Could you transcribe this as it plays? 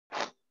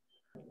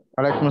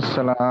ওয়ালাইকুম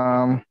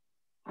আসসালাম।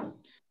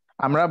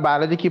 আমরা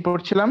বায়োলজি কি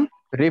পড়ছিলাম?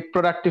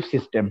 রিপ্রোডাক্টিভ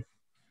সিস্টেম,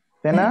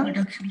 তাই না?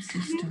 Reproduction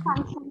system.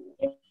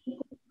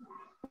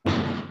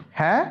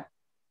 হ্যাঁ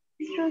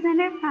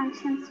স্ট্রোজেনের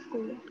ফাংশন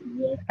স্কুল।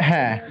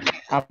 হ্যাঁ,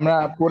 আমরা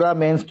পুরো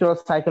মেনস্ট্রুয়াল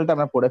সাইকেলটা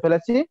আমরা পড়ে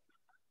ফেলেছি।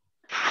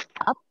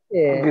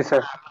 আজকে জি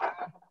স্যার।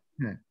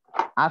 হ্যাঁ,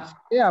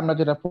 আজকে আমরা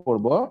যেটা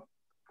পড়বো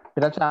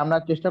সেটা হচ্ছে আমরা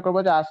চেষ্টা করবো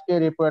যে আজকে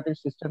রিপ্রোডাক্টিভ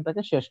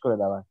সিস্টেমটাকে শেষ করে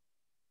দেওয়ার।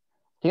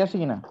 ঠিক আছে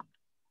কিনা?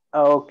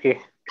 ওকে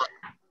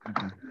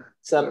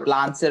স্যার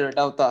প্লান্টসের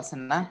ওটাও তো আছে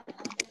না?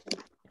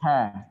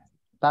 হ্যাঁ,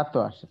 তা তো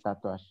আসে।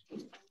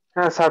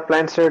 হ্যাঁ স্যার,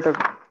 প্ল্যান্টস এটা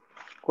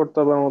করতে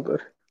হবে আমাদের।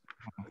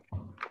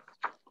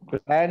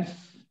 Plants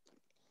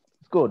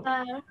good.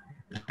 Sir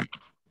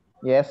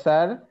yes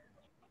sir.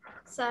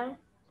 Sir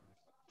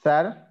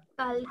sir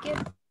কালকে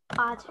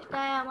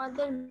 5টায়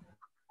আমাদের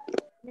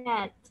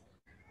ম্যাথ,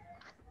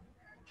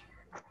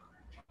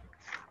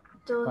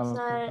 তো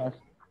স্যার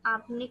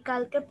আপনি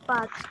কালকে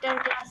 5টার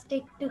ক্লাসটা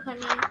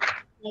একটুখানি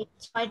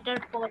 6টার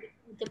পরে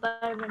নিতে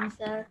পারবেন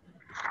স্যার?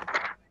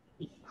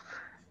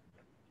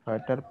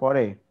 6টার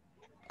পরে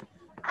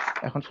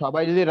এখন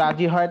সবাই যদি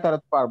রাজি হয় তাহলে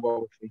তো পারবো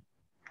অবশ্যই,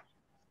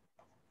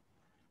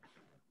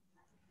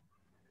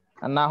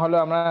 আর না হলে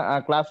আমরা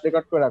ক্লাস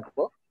রেকর্ড করে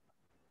রাখবো,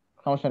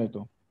 সমস্যা নেই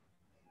তো।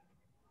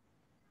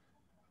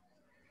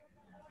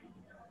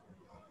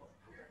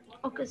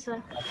 Okay sir.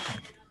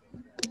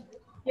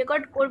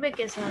 রেকর্ড করবে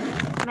কে স্যার?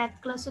 ম্যাথ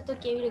ক্লাসে তো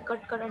কেউ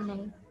রেকর্ড করার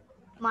নেই,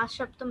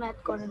 মাস্টার তো ম্যাথ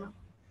করে না।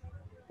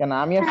 কেন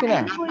আমি আছি না?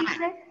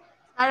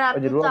 আর ওই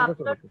যে আপনি তো রুয়াল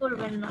আপলোড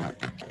করবেন না।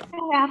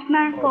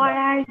 আপনার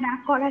করা আর না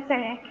করা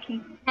স্যার একই।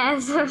 হ্যাঁ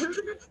স্যার।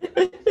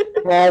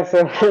 হ্যাঁ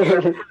স্যার।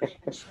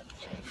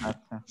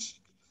 আচ্ছা,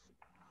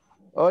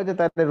 ওই যে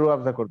তাহলে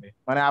রুয়াবজা করবে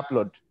মানে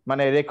আপলোড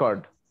মানে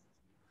রেকর্ড।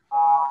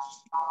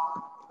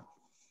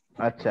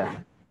 আচ্ছা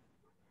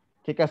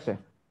ঠিক আছে,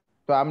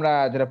 তো আমরা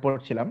যেটা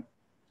পড়ছিলাম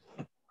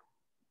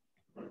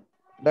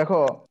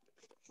দেখো,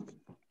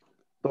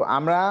 তো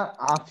আমরা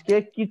আজকে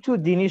কিছু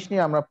জিনিস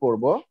নিয়ে আমরা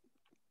পড়বো।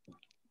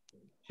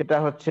 সেটা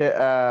হচ্ছে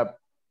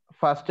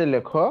ফার্স্টে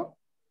লেখো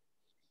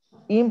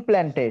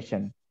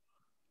ইমপ্ল্যান্টেশন।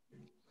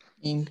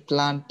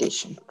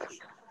 ইমপ্লান্টেশন।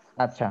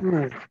 আচ্ছা,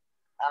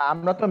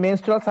 আমরা তো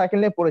মেনস্ট্রুয়াল সাইকেল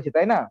নিয়ে পড়েছি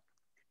তাই না?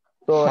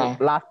 তো হ্যাঁ।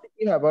 লাস্টে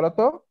কি হয়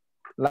বলতো?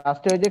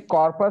 লাস্টে ওই যে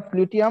কর্পাস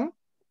লুটিয়াম,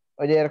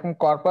 ওই যে এরকম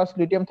কর্পাস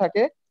লুটিয়াম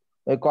থাকে,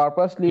 ওই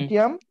কর্পাস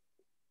লুটিয়াম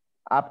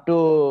আপ টু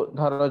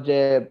ধরো যে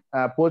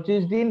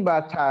 25 দিন বা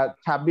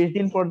 26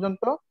 দিন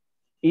পর্যন্ত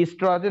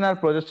ইস্ট্রোজেন আর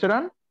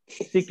প্রজেস্টেরন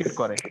সিক্রেট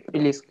করে,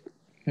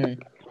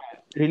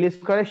 রিলিজ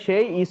করে।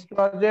 সেই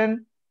ইস্ট্রোজেন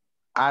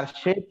আর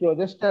সেই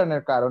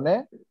প্রজেস্টেরনের কারণে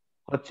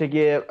হচ্ছে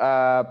গিয়ে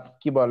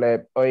কি বলে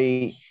ওই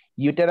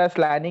ইউটেরাস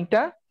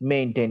লাইনিংটা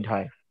মেইনটেইনড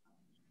হয়।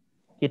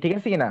 কি ঠিক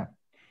আছে কিনা?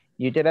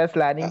 ইউটেরাস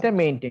লাইনিংটা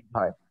মেইনটেইন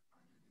হয়।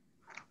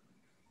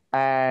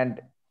 অ্যান্ড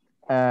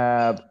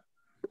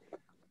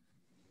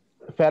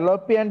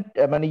ফ্যালোপিয়ান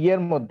মানে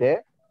ইয়ের মধ্যে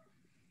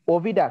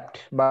ওভিডাক্ট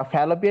বা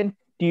ফ্যালোপিয়ান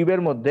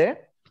টিউবের মধ্যে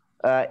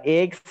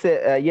এক্স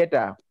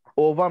ইয়েটা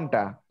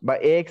ওভামটা বা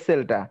এগ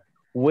সেলটা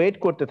ওয়েট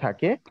করতে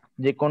থাকে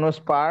যে কোনো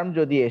স্পার্ম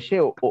যদি এসে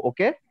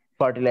ওকে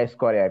ফার্টিলাইজ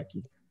করে আর কি।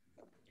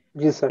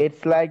 জি স্যার।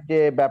 ইটস লাইক যে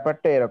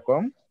ব্যাপারটা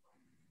এরকম,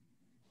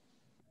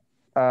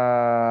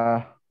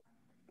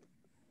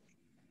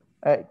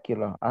 কি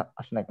হলো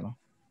আসে না কেন?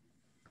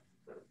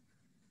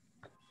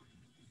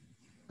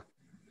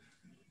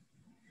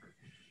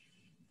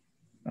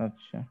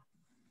 আচ্ছা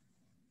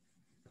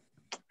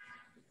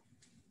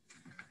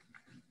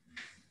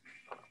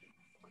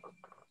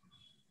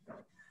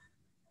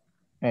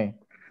এই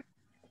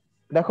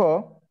দেখো,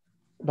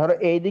 ধরো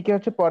এইদিকে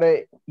হচ্ছে পরে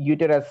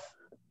ইউটেরাস,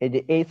 এই যে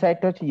এই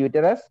সাইডটা হচ্ছে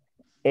ইউটেরাস,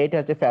 এইটা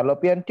হচ্ছে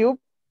ফ্যালোপিয়ান টিউব,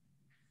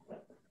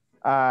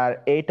 আর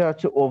এইটা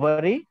হচ্ছে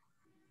ওভারি।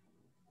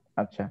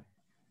 আচ্ছা,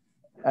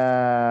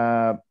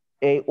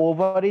 এই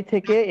ওভারি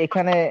থেকে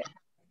এখানে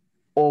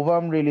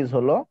ওভাম রিলিজ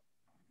হলো।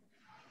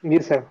 জি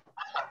স্যার।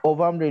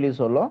 ওভাম রিলিজ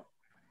হলো,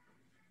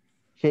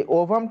 সেই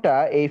ওভামটা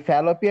এই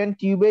ফ্যালোপিয়ান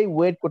টিউবেই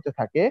ওয়েট করতে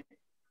থাকে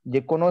যে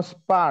কোনো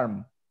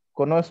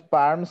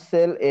স্পার্ম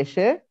সেল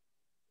এসে,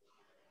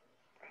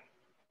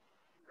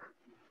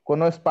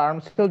 কোনো স্পার্ম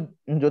সেল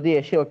যদি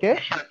এসে ওকে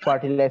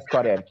ফার্টিলাইজ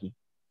করে আর কি।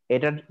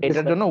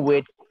 এটার জন্য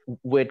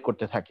ওয়েট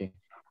করতে থাকে।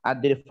 আর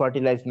যদি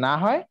ফার্টিলাইজ না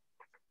হয়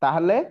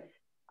তাহলে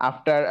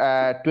after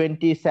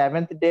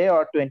 27th day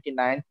or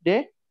 29th day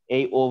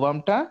এই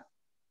ওভামটা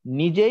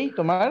নিজেই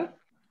তোমার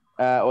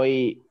ওই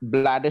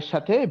ব্লাডের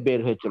সাথে বের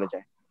হয়ে চলে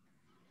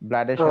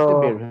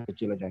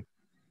যায়।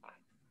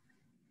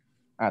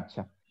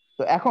 আচ্ছা,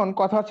 তো এখন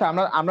কথা হচ্ছে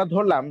আমরা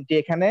ধরলাম যে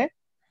এখানে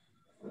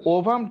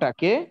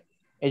ওভামটাকে,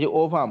 এই যে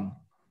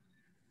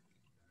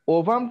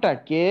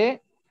ওভামটাকে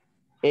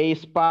এই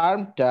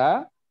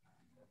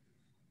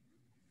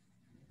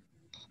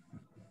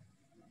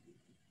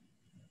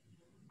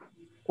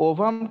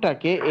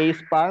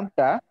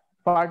স্পার্মটা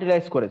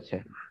ফার্টিলাইজ করেছে।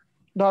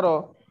 ধরো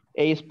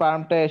এই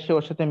স্পার্মটা এসে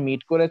ওর সাথে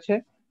মিট করেছে,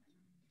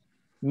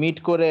 মিট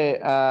করে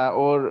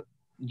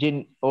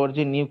ওর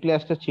যে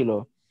নিউক্লিয়াসটা ছিল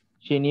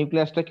সেই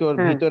নিউক্লিয়াসটাকে ওর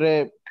ভিতরে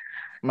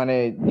মানে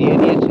দিয়ে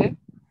দিয়েছে।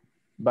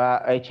 বা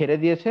এই ছেড়ে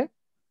দিয়েছে,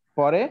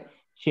 পরে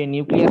সেই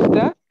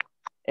নিউক্লিয়াসটা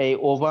এই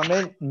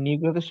ওভামের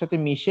নিউক্লিয়াসের সাথে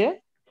মিশে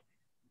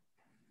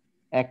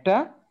একটা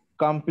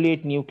কমপ্লিট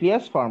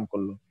নিউক্লিয়াস ফর্ম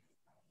করলো,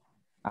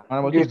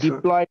 আমরা বলছি জি স্যার।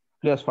 ডিপ্লয়েড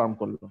নিউক্লিয়াস ফর্ম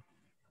করলো।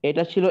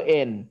 এটা ছিল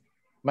এন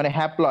মানে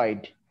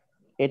হ্যাপ্লয়েড,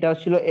 এটাও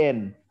ছিল এন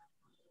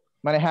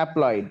মানে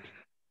হ্যাপ্লয়েড,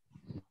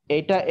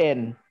 এটা এন,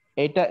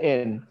 এটা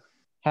এন,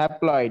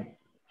 হ্যাপ্লয়েড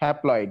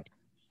হ্যাপ্লয়েড।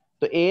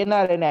 তো এন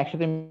আর এন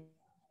একসাথে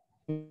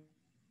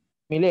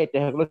মিলে এটা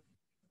হলো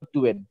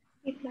 2n,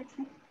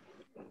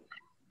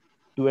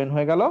 2n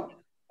হয়ে গেল,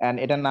 এন্ড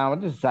এটার নাম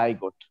হচ্ছে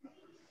জাইগোট।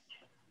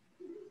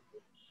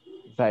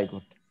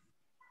 জাইগোট।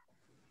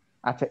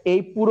 আচ্ছা,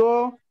 এই পুরো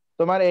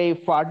তোমার এই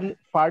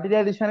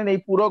ফার্টিলাইজেশনের এই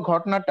পুরো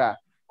ঘটনাটা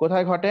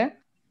কোথায় ঘটে?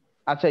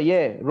 আচ্ছা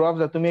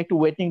রোয়াবজা, তুমি একটু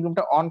ওয়েটিং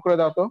রুমটা অন করে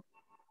দাও তো,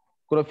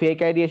 কোনো ফেক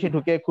আইডি এসে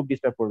ঢুকে খুব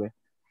ডিস্টার্ব করবে।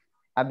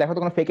 আর দেখো তো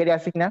কোনো ফেক আইডি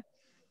আছে কিনা।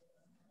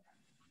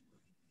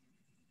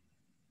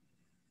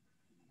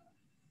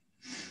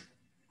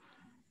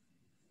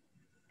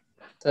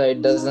 So it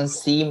doesn't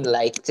seem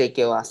like যে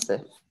কেউ আছে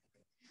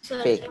স্যার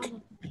fake.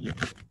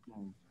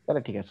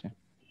 তাহলে ঠিক আছে।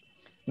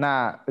 না,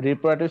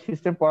 রিপ্রোডাক্টিভ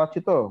সিস্টেম পড়াচ্ছি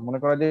তো, মনে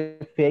করো যে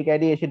ফেক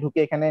আইডি এসে ঢুকে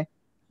এখানে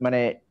মানে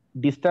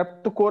ডিস্টার্ব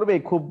তো করবে,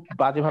 খুব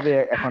বাজে ভাবে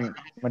এখন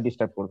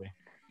ডিস্টার্ব করবে,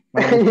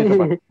 মানে বুঝতে তো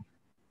পারছো।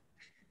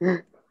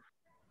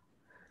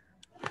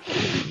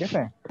 ঠিক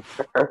আছে,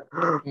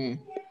 হুম।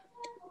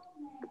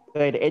 তো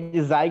এই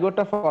যে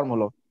জাইগোটটা ফর্ম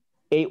হলো,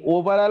 এই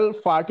ওভারঅল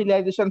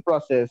ফার্টিলাইজেশন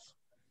প্রসেস,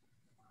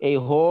 এই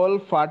whole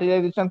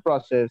fertilisation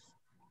process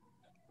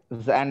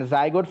and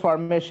zygote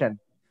formation,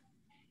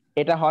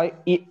 এটা হয়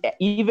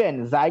ইভেন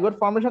জাইগোট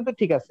ফর্মেশন তো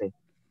ঠিক আছে,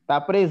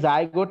 তারপরে এই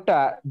জাইগোটটা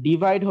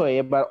ডিভাইড হয়ে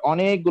এবার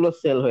অনেকগুলো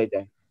সেল হয়ে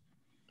যায়,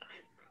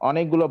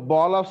 অনেকগুলো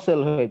বল অফ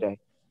সেল হয়ে যায়।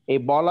 এই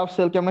বল অফ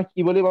সেলকে আমরা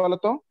কি বলি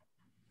বলতো?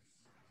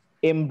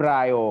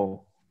 এমব্রায়ো।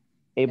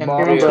 এই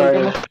বল অফ Embryo. সেলকে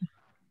এমব্রায়ো। আমরা,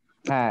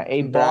 হ্যাঁ,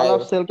 এই বল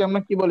অফ Embryo. সেলকে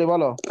আমরা কি বলি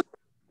বলো?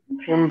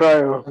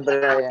 এমব্রায়ো।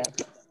 Embryo.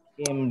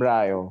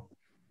 এমব্রায়ো।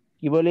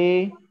 কি বলি?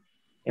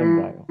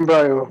 Embryo.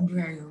 Embryo.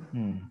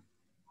 Hmm.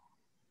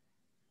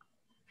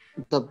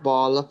 The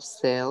ball of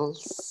cells.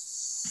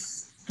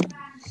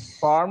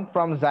 Formed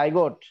from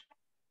zygote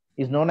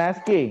is known as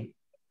কি?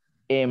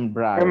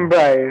 এমব্রায়ো।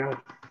 এমব্রায়ো।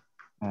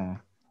 হ্যাঁ,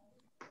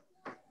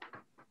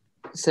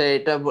 So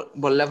এটা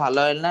বললে ভালো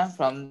হয় না,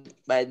 from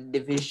by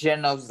division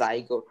of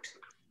zygote.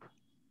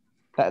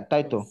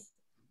 তাই তো।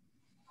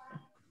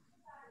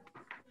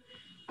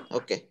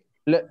 Okay.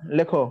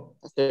 লেখো,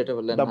 So এটা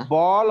বললেন the না।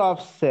 ball of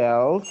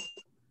cells,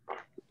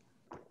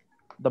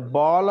 the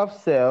ball of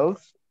cells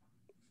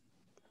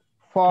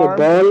The formed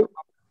ball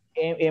of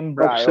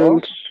embryo,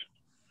 cells.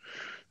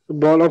 The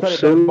ball of sorry,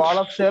 the cells ball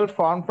of cell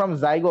formed from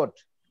zygote,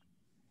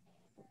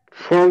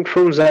 formed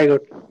from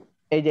zygote.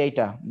 এই যে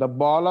এইটা, the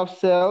ball of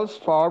cells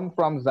formed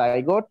from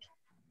zygote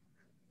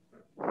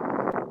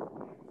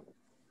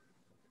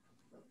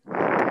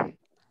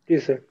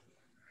Yes, sir.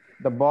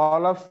 the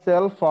ball of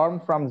cell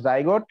formed from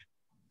zygote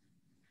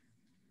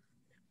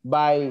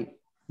by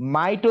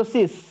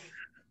mitosis,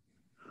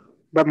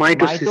 By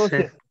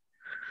mitosis.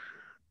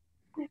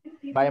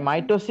 by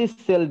mitosis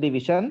cell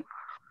division.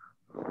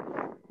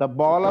 The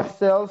ball of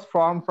cells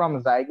formed from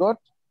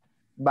zygote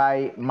by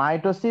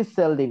mitosis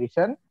cell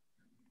division.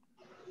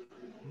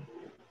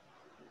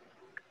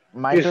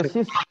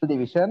 Mitosis cell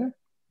division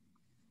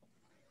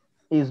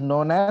is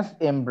known as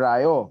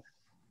embryo.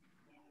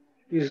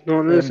 Is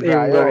known as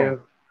embryo.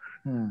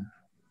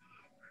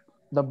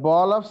 The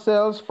ball of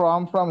cells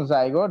formed from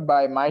zygote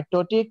by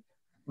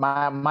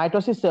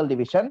mitosis cell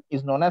division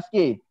is known as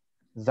কি?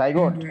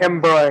 Zygote.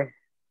 Embryo.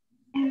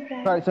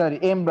 Sorry,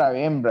 embryo.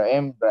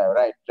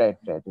 Right.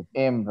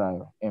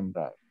 Embryo.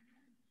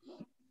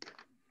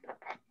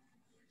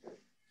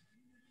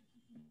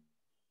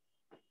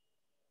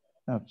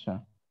 আচ্ছা,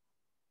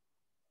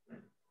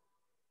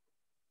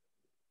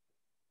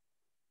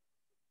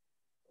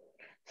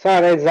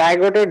 sir এই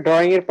জাইগোটের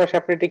drawing এর পাশে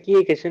আপনি এটা কি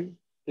এঁকেছেন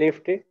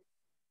লেফটে?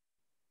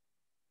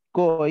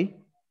 কই?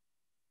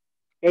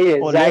 এই যে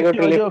ও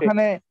জাইগোটের লেফটে, লেফটে।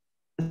 ওখানে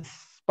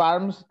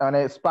স্পার্মস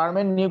মানে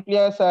স্পার্মের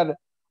নিউক্লিয়াস আর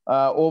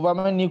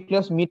ওভামের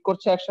নিউক্লিয়াস মিট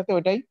করছে একসাথে,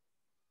 ওইটাই।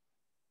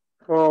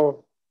 ও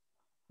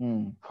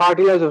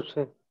ফার্টিলাইজ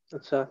হচ্ছে।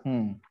 আচ্ছা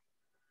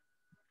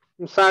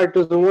স্যার, একটু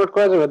জুম আউট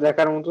করা যাবে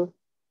দেখার মতো?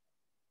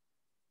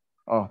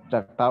 ও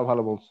যাক, তাও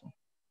ভালো বলছো।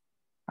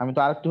 আমি তো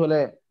আরেকটু হলে,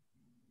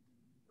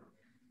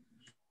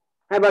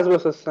 হ্যাঁ বাস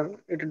স্যার,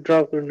 একটু ড্র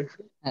করে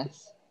নিচ্ছি। হ্যাঁ।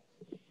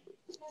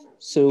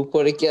 So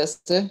উপরে কি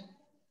আছে?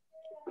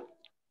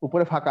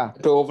 উপরে ফাঁকা।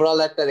 একটু ওভারঅল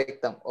একটা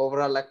দেখতাম,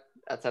 ওভারঅল।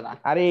 আচ্ছা না,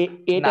 আরে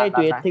এটাই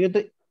তো, না,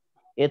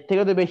 এর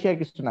থেকে তো বেশি আর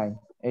কিছু নাই।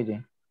 এই যে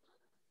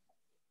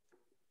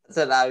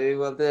স্যার আমি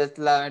বলতে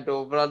চাচ্ছিলাম একটু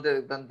ওভারঅল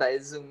দেখতাম, তাই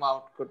জুম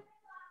আউট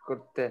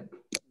করতে।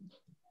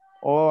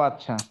 ও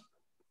আচ্ছা,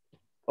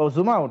 ও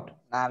জুম আউট।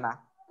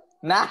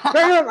 না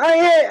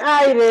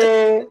আই রে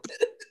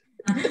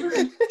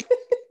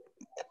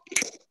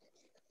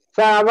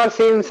স্যার, আবার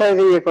সেম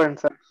সাইজে ইয়ে করেন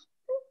স্যার,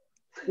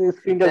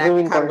 স্ক্রিনটা জুম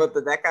ইন করেন।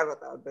 দেখার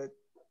কথা বাস।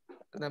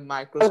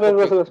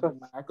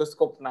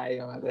 মাইক্রোস্কোপ নাই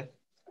আমাদের।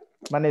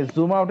 মানে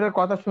জুম আউটের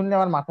কথা শুনলে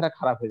আমার মাথাটা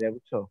খারাপ হয়ে যায়,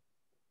 বুঝছো?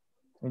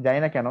 আমি জানি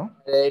না কেন।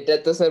 এটা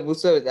তো স্যার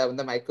বুঝতে হবে যে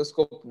আমাদের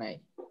মাইক্রোস্কোপ নাই।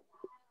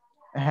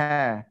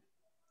 হ্যাঁ,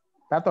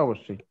 তা তো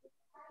অবশ্যই,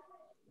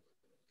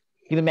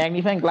 কিন্তু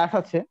ম্যাগনিফাইং গ্লাস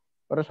আছে,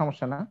 ওটা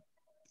সমস্যা না।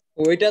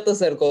 ওইটা তো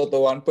স্যার কত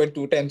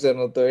 1.2 টাইমস এর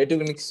মতো,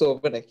 এটুকু কিছু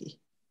হবে নাকি?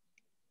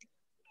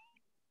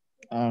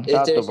 তা এর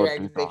চেয়ে তো বেশি বটে।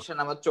 ম্যাগনিফিকেশন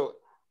আমার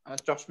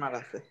চশমার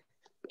আছে।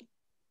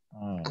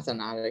 আচ্ছা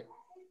না রে,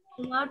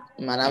 জুম আউট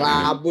মানে আমার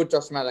আব্বুর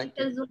চশমা রাখে।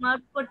 জুম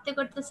আউট করতে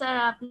করতে স্যার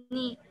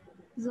আপনি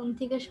জুম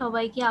থেকে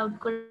সবাইকে আউট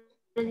করে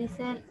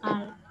দিয়েছেন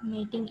আর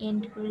মিটিং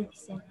এন্ড করে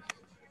দিয়েছেন।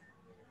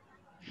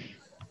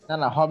 না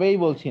না, হবেই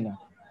বলছি না,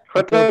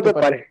 হতে হতে হতে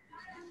পারে। পারে,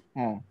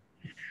 হ্যাঁ।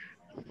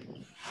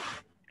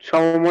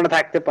 সম্ভাবনা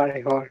থাকতে পারে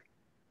হওয়ার।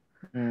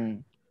 হুম।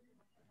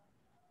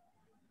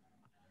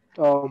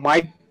 তো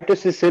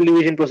মাইটোসিস সেল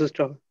ডিভিশন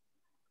প্রসেসটা।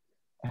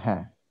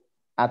 হ্যাঁ,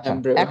 আচ্ছা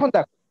Bro, এখন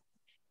দেখো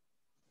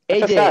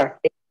এই আচ্ছা যে স্যার,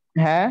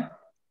 হ্যাঁ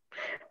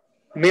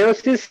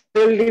মেয়োসিস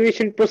সেল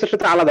ডিভিশন প্রসেসটা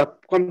তো আলাদা,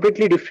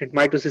 কমপ্লিটলি ডিফারেন্ট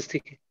মাইটোসিস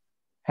থেকে।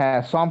 হ্যাঁ,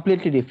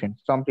 কমপ্লিটলি ডিফারেন্ট,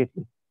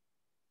 কমপ্লিটলি।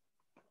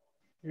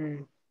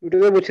 এটা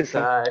তো বুঝছি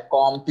স্যার।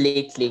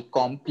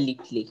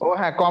 কমপ্লিটলি। ও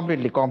হ্যাঁ,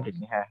 কমপ্লিটলি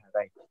কমপ্লিটলি, হ্যাঁ হ্যাঁ,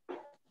 রাইট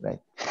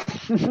রাইট।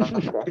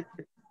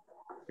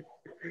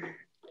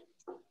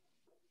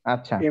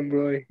 আচ্ছা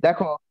এমব্রয়।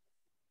 দেখো,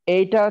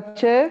 এইটা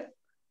হচ্ছে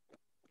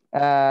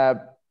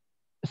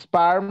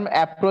স্পার্ম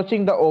অ্যাপ্রোচিং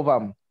দ্য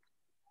ওভাম,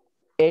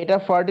 এটা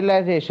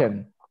ফার্টিলাইজেশন,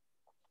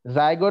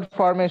 জাইগোট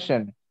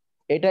ফরমেশন,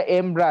 এটা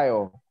এমব্রায়ো।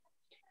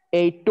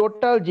 এই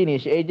টোটাল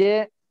জিনিস, এই যে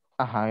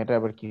এটা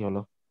আবার কি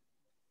হলো?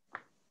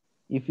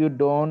 If you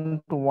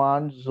don't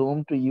want Zoom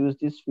to use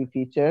this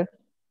feature,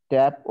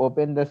 tap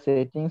open the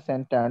settings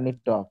and turn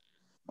it off.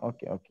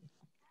 Okay, okay.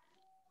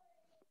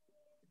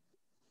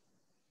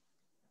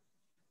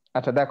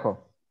 আচ্ছা দেখো,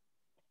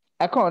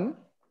 এখন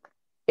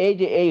এই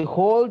যে এই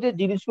হোল যে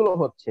জিনিসগুলো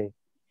হচ্ছে,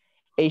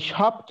 এই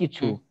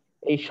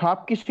সব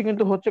কিছু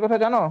কিন্তু হচ্ছে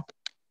কোথায় জানো?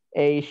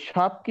 এই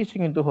সব কিছু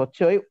কিন্তু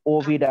হচ্ছে ওই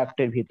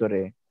ওভিডাক্টের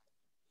ভিতরে,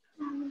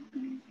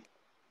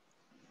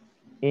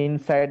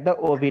 ইনসাইড দ্য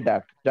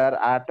ওভিডাক্ট, যার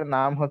আরেকটা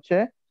নাম হচ্ছে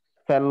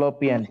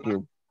ফ্যালোপিয়ান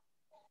টিউব।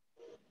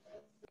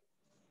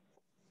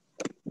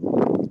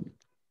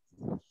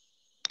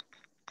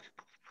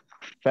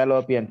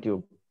 Fallopian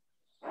tube.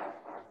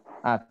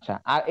 আচ্ছা,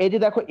 আর এই যে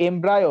দেখো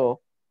এমব্রায়ো,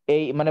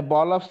 এই মানে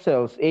বল অফ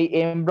সেলস, এই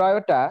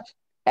এমব্রায়োটা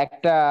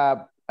একটা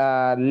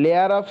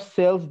লেয়ার অফ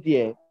সেলস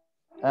দিয়ে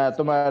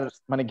তোমার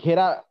মানে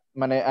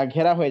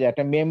ঘেরা হয়ে যায়,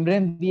 একটা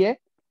মেমব্রেন দিয়ে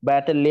বা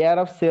একটা লেয়ার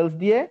অফ সেলস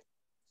দিয়ে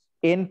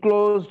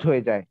এনক্লোজড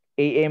হয়ে যায়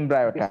এই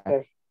এমব্রায়োটা।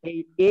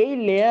 এই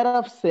লেয়ার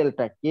অফ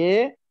সেলটাকে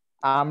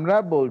আমরা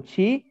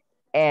বলছি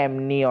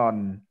অ্যামনিয়ন।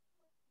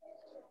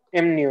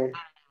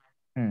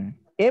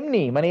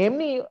 এমনি মানে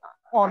এমনি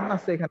অন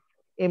আছে এখানে,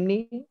 এমনি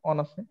অন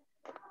আছে,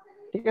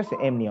 ঠিক আছে,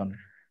 অ্যামনিয়ন।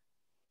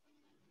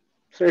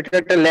 এটা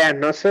একটা লেয়ার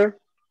না স্যার?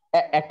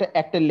 একটা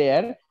একটা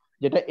লেয়ার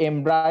যেটা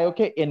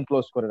এমব্রায়োকে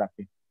এনক্লোজ করে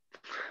রাখে,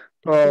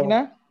 ও, ঠিক না?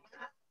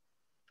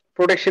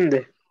 প্রোটেকশন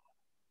দেয়।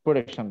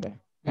 প্রোটেকশন দেয়,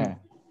 হ্যাঁ।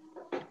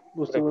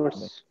 বুঝতে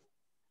পারছি।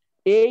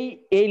 এই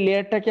এই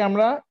লেয়ারটাকে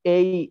আমরা,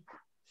 এই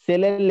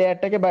সেলের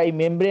লেয়ারটাকে বা এই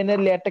মেমব্রেনের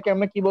লেয়ারটাকে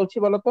আমরা কি বলছি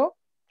বলতো?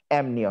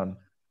 অ্যামনিয়ন।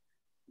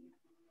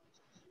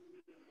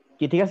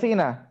 কি ঠিক আছে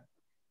কিনা?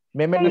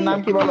 মেমব্রেনের নাম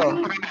কি বলো?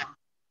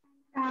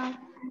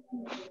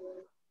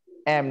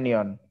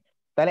 অ্যামনিয়ন।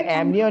 তাহলে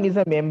amnion is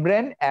a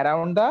membrane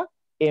around the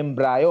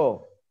embryo.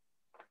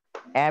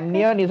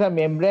 Amnion is a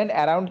membrane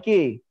around কি?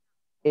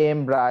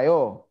 এমব্রায়ো।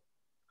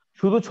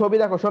 শুধু ছবি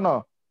দেখো, শোনো,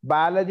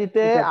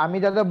 বায়োলজিতে আমি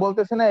যা যা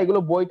বলতেছি না, এগুলো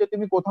বইতে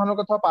তুমি কোথাও না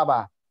কোথাও পাবা।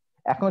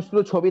 এখন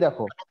শুধু ছবি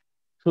দেখো,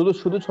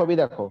 শুধু ছবি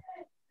দেখো,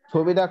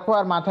 ছবি দেখো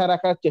আর মাথায়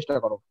রাখার চেষ্টা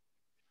করো।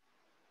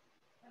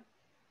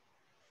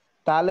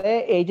 তাহলে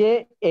এই যে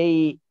এই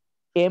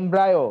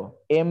embryo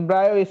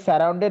is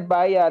surrounded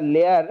by a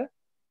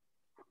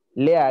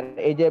layer,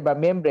 এই যে বা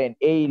মেমব্রেন,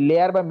 এই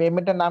লেয়ার বা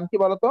মেমব্রেনটার নাম কি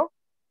বলতো?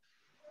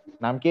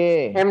 নাম কি?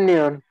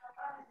 অ্যামনিয়ন।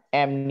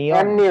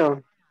 অ্যামনিয়ন।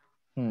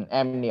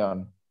 অ্যামনিয়ন।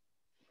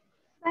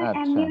 আচ্ছা,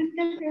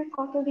 অ্যাম্বিয়েন্টটা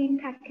কতদিন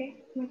থাকে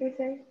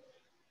স্যার?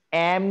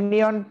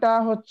 অ্যামনিয়নটা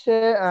হচ্ছে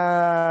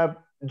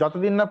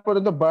যতদিন না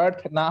পর্যন্ত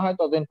বার্থ না হয়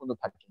ততদিন পর্যন্ত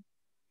থাকে।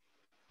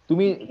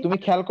 তুমি তুমি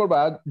খেয়াল করবা,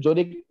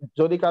 যদি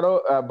যদি কারো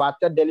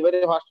বাচ্চার ডেলিভারি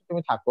হওয়ার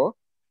তুমি থাকো,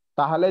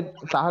 তাহলে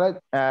তাহলে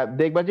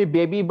দেখবা যে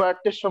বেবি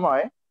বার্থের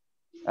সময়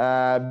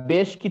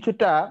বেশ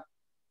কিছুটা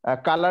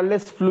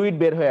কালারলেস ফ্লুইড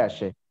বের হয়ে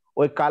আসে।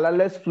 ওই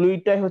কালারলেস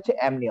ফ্লুইডটাই হচ্ছে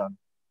অ্যামনিয়ন,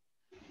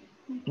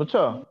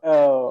 বুঝছো?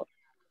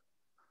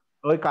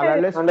 ওই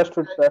কালারলেস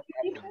আন্ডারস্টুড স্যার।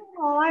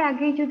 হওয়ার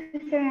আগে যদি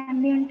স্যার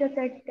অ্যাম্বিয়েন্টটা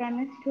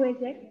ড্যামেজ হয়ে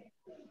যায়,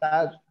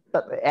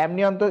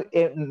 অ্যামনিয়ন তো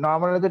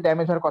নর্মালি তো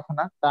ড্যামেজ হওয়ার কথা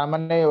না, তার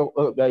মানে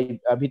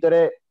ভিতরে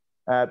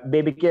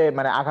বেবিকে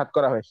মানে আঘাত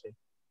করা হয়েছে,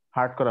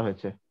 হার্ট করা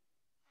হয়েছে।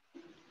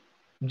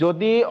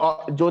 যদি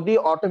যদি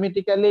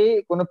অটোমেটিক্যালি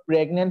কোনো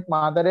প্রেগনেন্ট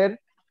মাদারের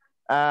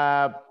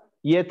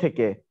ইয়ে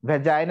থেকে,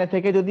 ভ্যাজাইনা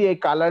থেকে যদি এই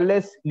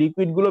কালারলেস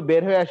লিকুইড গুলো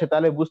বের হয়ে আসে,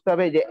 তাহলে বুঝতে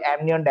হবে যে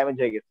অ্যামনিয়ন ড্যামেজ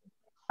হয়ে গেছে।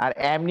 আর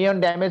অ্যামনিয়ন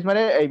ড্যামেজ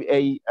মানে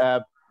এই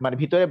মানে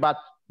ভিতরে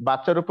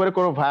বাচ্চার উপরে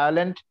কোনো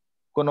ভায়োলেন্ট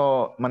কোনো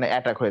মানে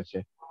অ্যাটাক হয়েছে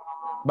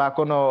বা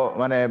কোনো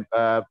মানে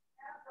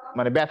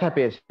মানে ব্যথা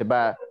পেয়েছে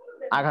বা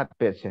আঘাত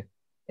পেয়েছে,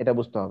 এটা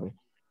বুঝতে হবে।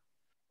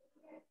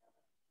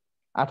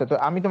 আচ্ছা, তো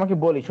আমি তোমাকে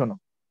বলি, শোনো।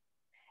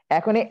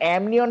 এখন এই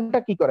অ্যামনিয়নটা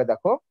কি করে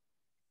দেখো।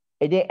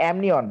 এই যে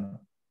অ্যামনিয়ন,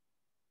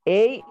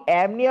 এই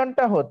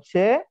অ্যামনিয়নটা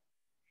হচ্ছে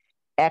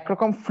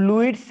একরকম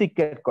ফ্লুইড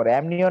সিক্রেট করে।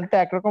 অ্যামনিয়নটা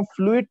একরকম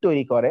ফ্লুইড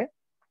তৈরি করে।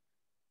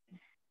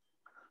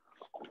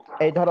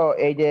 এই ধরো,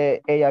 এই যে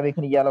এই আমি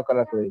এখানে ইয়েলো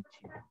কালার করে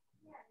দিচ্ছি।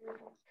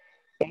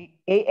 এই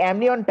এই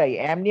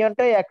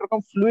অ্যামনিয়নটাই একরকম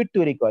ফ্লুইড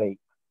তৈরি করে।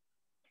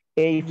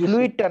 এই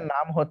ফ্লুইডটার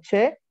নাম হচ্ছে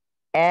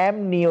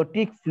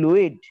অ্যামনিওটিক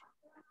ফ্লুইড।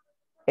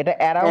 এটা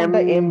অ্যারাউন্ড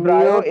দ্য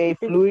এমব্রায়ো এই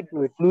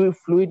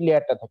ফ্লুইড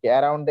লেয়ারটা থাকে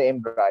অ্যারাউন্ড দ্য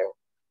এমব্রায়ো।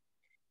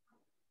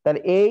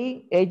 তাহলে এই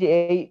এই যে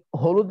এই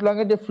হলুদ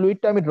রঙের যে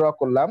ফ্লুইডটা আমি ড্র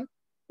করলাম,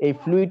 এই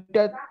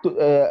ফ্লুইডটা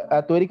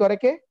তৈরি করে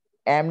কে?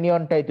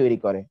 অ্যামনিয়নটাই তৈরি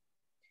করে।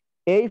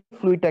 এই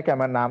ফ্লুইডটাকে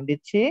আমরা নাম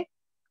দিচ্ছি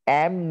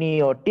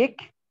অ্যামনিওটিক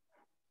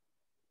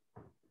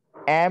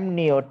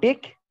অ্যামনিওটিক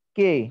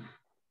কি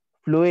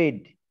ফ্লুইড।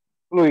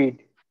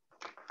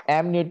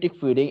 Amniotic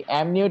fluid. এই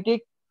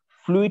অ্যামনিওটিক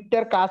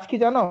ফ্লুইডটার কাজ কি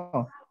জানো?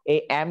 এই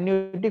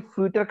অ্যামনিওটিক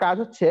ফ্লুইডটার কাজ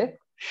হচ্ছে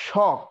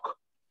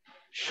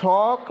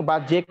শক বা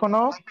যে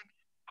কোনো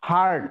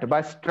হার্ট বা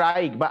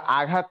স্ট্রাইক বা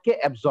আঘাতকে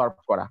অ্যাবজর্ব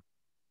করা।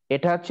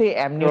 এটা হচ্ছে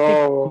অ্যামনিওটিক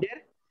ফ্লুইডের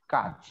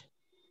কাজ,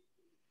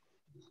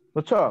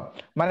 বুঝছো?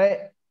 মানে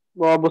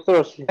বুঝতে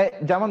পারছি।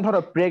 যেমন ধরো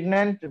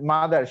প্রেগন্যান্ট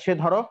মাদার, সে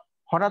ধরো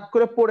হঠাৎ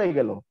করে পড়ে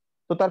গেল,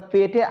 তো তার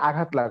পেটে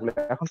আঘাত লাগলো।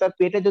 এখন তার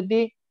পেটে যদি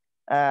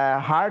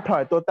হার্ট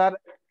হয়, তো তার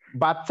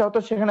বাচ্চাও তো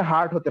সেখানে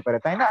হার্ট হতে পারে,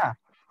 তাই না?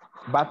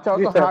 বাচ্চাও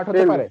তো হার্ট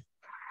হতে পারে,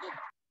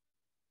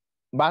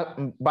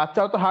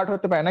 বাচ্চাও তো হার্ট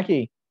হতে পারে নাকি?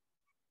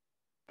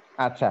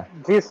 আচ্ছা,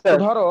 তো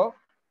ধরো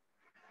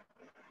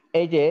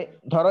এই যে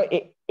ধরো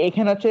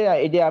এখানে হচ্ছে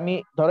এই যে আমি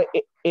ধরো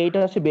এইটা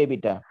হচ্ছে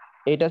বেবিটা,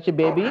 এটা হচ্ছে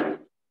বেবি,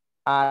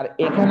 আর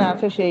এখানে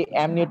আছে সেই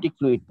অ্যামনিওটিক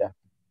ফ্লুইডটা।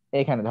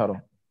 এখানে ধরো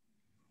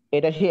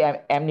এটা সেই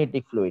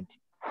অ্যামনিওটিক ফ্লুইড,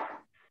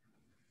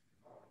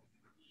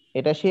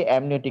 এটা সেই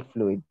অ্যামনিওটিক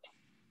ফ্লুইড।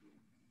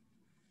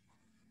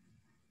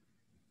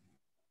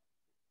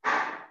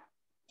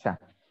 আচ্ছা,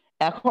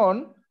 এখন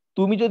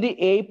তুমি যদি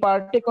এই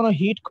পার্টে কোনো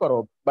হিট করো,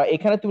 বা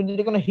এখানে তুমি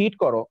যদি কোনো হিট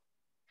করো,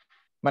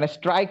 মানে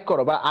স্ট্রাইক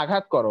করো বা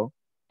আঘাত করো,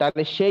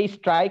 তাহলে সেই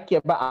স্ট্রাইককে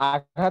বা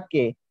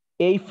আঘাতকে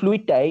এই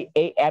ফ্লুইডটাই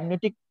এই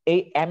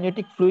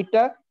অ্যামনিওটিক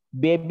ফ্লুইডটা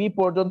বেবি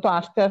পর্যন্ত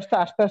আস্তে আস্তে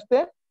আস্তে আস্তে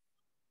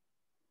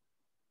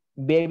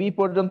বেবি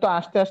পর্যন্ত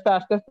আস্তে আস্তে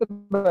আস্তে আস্তে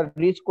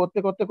রিচ করতে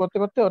করতে করতে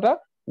করতে ওটা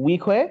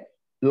উইক হয়ে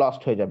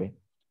লস্ট হয়ে যাবে।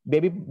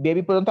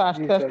 বেবি পর্যন্ত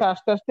আস্তে আস্তে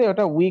আস্তে আস্তে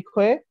ওটা উইক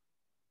হয়ে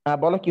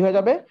বলো কি হয়ে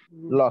যাবে?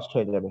 লস্ট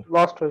হয়ে যাবে।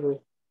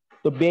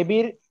 তো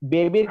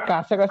বেবির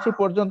কাছাকাছি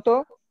পর্যন্ত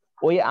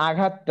ওই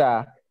আঘাতটা,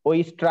 ওই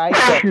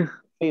স্ট্রাইকটা,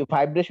 ওই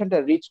ভাইব্রেশনটা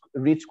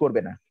রিচ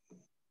করবে না।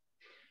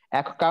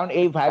 কারণ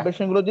এই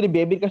ভাইব্রেশন গুলো যদি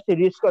বেবির কাছে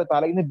রিচ করে,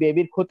 তাহলে কিন্তু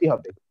বেবির ক্ষতি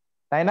হবে,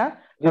 তাই না?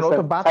 কারণ ও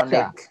তো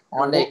বাচ্চা,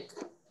 অনেক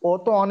ও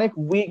তো অনেক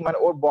উইক, মানে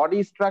ওর বডি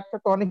স্ট্রাকচার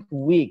তো অনেক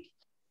উইক।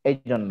 এই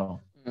জন্য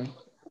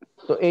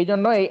তো এই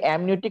জন্য এই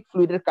অ্যামনিওটিক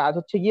ফ্লুইডের কাজ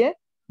হচ্ছে গিয়ে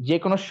যে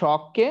কোনো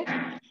শককে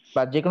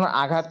বা যে কোনো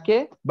আঘাতকে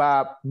বা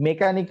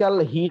মেকানিক্যাল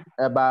হিট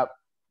বা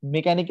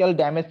মেকানিক্যাল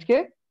ড্যামেজকে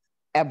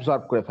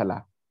অ্যাবজর্ব করে ফেলা।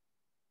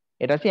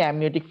 এটা হচ্ছে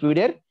অ্যামনিওটিক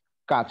ফ্লুইডের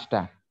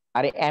কাজটা।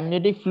 আর এই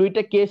অ্যামনিওটিক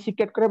ফ্লুইডটা কে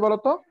সিক্রেট করে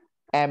বলতো?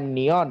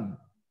 অ্যামনিয়ন।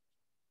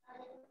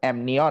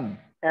 অ্যামনিয়ন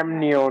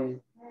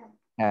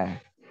হ্যাঁ।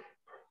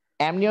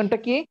 অ্যামনিয়নটা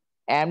কি?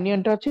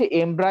 অ্যামনিয়নটা হচ্ছে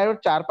এমব্রায়োর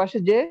চারপাশে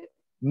যে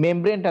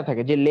মেমব্রেনটা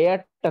থাকে, যে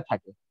লেয়ারটা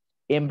থাকে,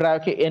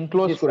 এমব্রায়োকে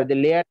এনক্লোজ করে যে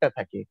লেয়ারটা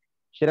থাকে,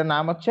 সেটার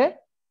নাম হচ্ছে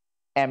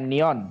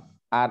অ্যামনিয়ন।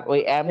 আর ওই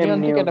অ্যামনিয়ন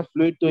থেকে একটা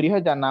ফ্লুইড তৈরি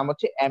হয় যার নাম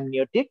হচ্ছে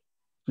অ্যামনিওটিক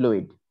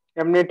ফ্লুইড।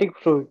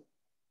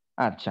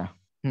 আচ্ছা,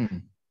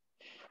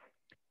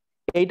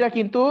 এইটা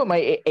কিন্তু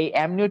মানে এই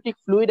অ্যামনিওটিক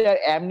ফ্লুইড আর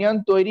অ্যামনিয়ন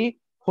তৈরি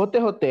হতে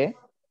হতে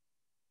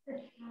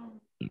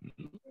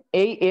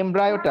এই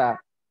এমব্রায়োটা,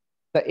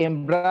 the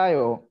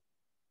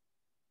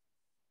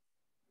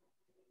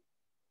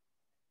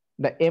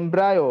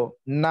embryo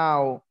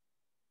now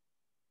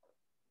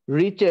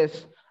reaches।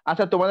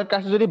 আচ্ছা, তোমাদের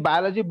কাছে যদি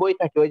বায়োলজি বই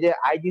থাকে, ওই যে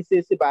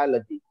IGCSE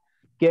biology,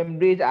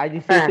 Cambridge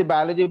IGCSE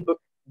biology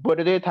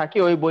বইটা যদি থাকে,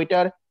 ওই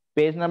বইটার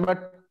পেজ নাম্বার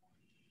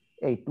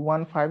এই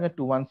 215 না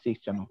 216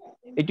 জানো,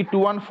 এটি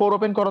 214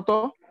 ওপেন করো তো।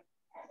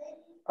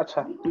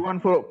 আচ্ছা,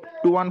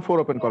 214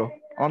 ওপেন করো।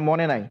 আমার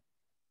মনে নাই,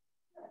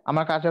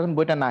 আমার কাছে এখন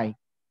বইটা নাই।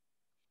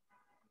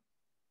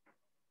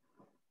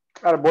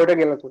 আর বইটা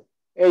গেল তো,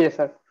 এই যে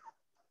স্যার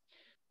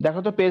দেখো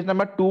তো পেজ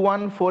নাম্বার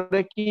 214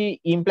 এ কি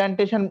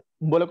ইমপ্ল্যান্টেশন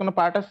বলে কোনো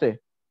পার্ট আছে?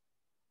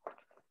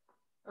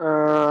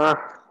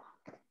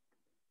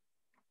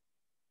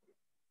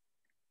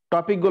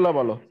 টপিক গুলো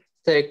বলো।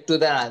 স্যার একটু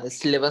দাঁড়ান,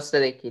 সিলেবাসটা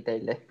দেখি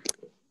তাইলে।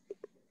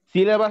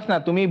 সিলেবাস না,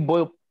 তুমি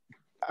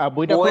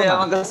বইটা বই খোলো না।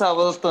 আমার কাছে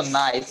আপাতত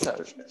নাই স্যার,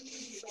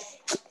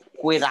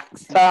 কই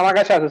রাখছি? স্যার আমার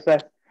কাছে আছে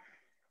স্যার।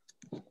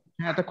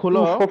 হ্যাঁ, এটা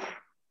খোলো।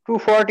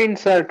 214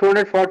 স্যার,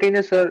 214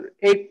 এ sir,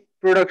 egg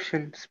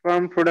production,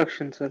 sperm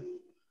production sir.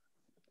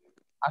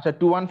 আচ্ছা,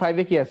 215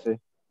 এ কি আছে?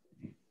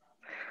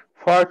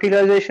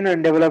 Fertilisation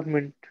and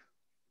development.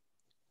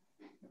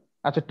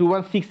 আচ্ছা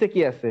 216 এ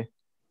কি আছে?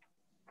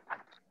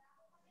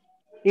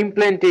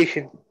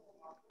 ইমপ্ল্যান্টেশন।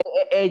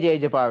 এই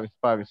যে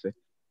পাওয়া গেছে।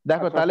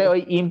 দেখো আচ্ছা তাহলে আচ্ছা,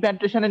 ওই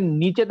ইমপ্ল্যান্টেশনের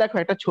নিচে দেখো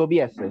একটা ছবি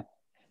আছে।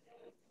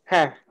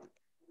 হ্যাঁ,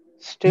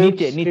 স্টেপস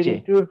নিচে লিডিং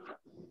টু,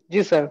 জি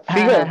স্যার, হ্যাঁ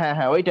ফিগার হ্যাঁ হ্যাঁ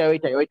হ্যাঁ ওইটাই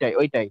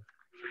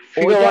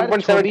ফিগার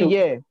ওইটার ছবি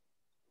 1.72।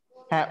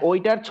 হ্যাঁ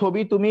ওইটার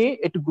ছবি তুমি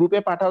একটু গ্রুপে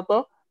পাঠাও তো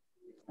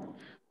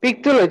পিক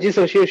তোলো, জি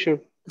স্যার, শিওর শিওর।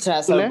 আচ্ছা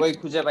স্যার, তুলে। বই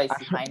খুঁজে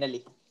পাইছি আসো। ফাইনালি।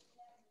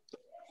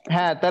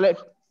 হ্যাঁ তাহলে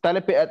তাহলে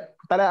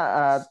তাহলে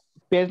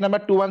পেজ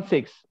নাম্বার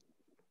 216।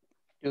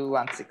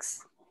 216।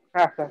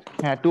 হ্যাঁ স্যার।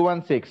 হ্যাঁ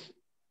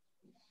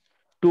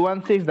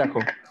 216 দেখো।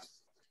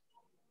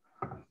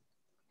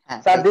 হ্যাঁ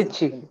স্যার পাইছি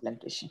দিচ্ছি,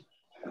 ইমপ্ল্যান্টেশন।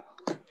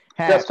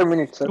 হ্যাঁ জাস্ট আ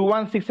মিনিট স্যার,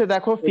 216 এ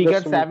দেখো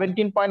figure just a minute.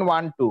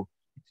 17.12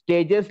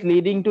 stages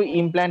leading to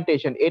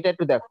implantation, এটা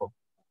একটু দেখো।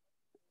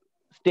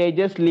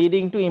 স্টেজেস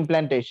লিডিং টু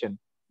ইমপ্ল্যান্টেশন,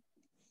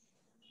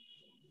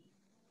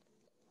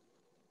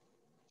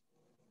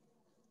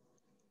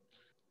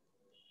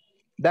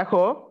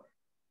 দেখো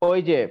ওই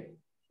যে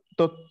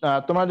তো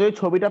তোমরা যদি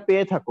ছবিটা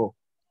পেয়ে থাকো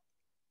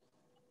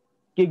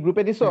কি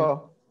গ্রুপে দিছো?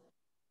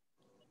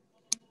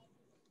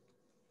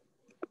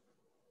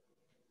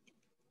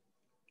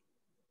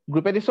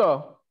 গ্রুপে দিছো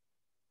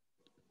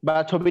বা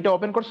ছবিটা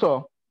ওপেন করছো?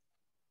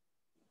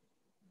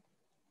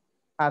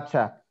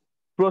 আচ্ছা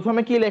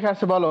প্রথমে কি লেখা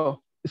আছে বলো,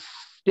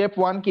 স্টেপ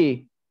 1 কি?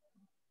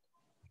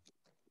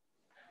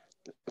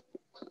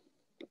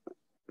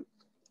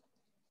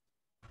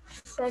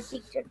 স্যার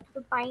পিকচার তো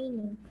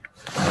পাইনি।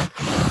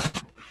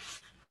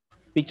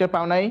 পিকচার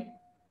পাও নাই?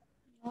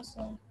 না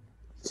স্যার।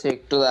 সে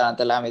একটু দাঁড়ান,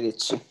 তাহলে আমি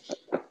দিচ্ছি।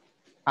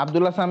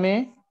 Abdullah Sami,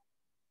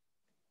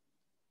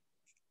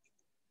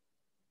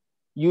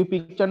 you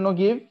picture no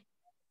give.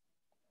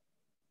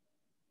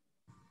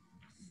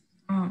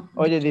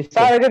 ওই যে দিচ্ছে।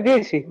 স্যার এটা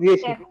দিয়েছি।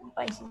 এখন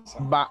পাইছি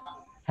স্যার।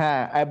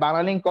 হ্যাঁ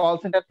বাংলালিংক কল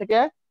সেন্টার থেকে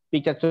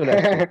পিকচার চলে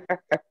আসছে।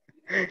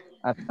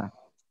 আচ্ছা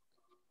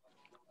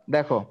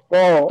দেখো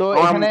ও, তো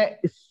এখানে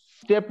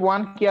স্টেপ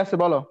 1 কি আছে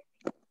বলো?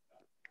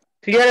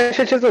 ফিগার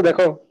এসেছে তো,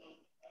 দেখো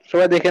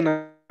সবাই দেখে না।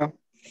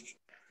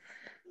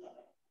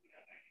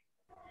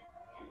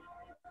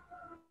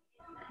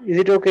 Is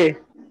it okay?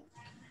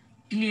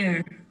 ক্লিয়ার।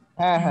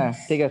 হ্যাঁ হ্যাঁ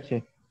ঠিক আছে।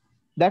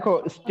 দেখো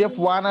স্টেপ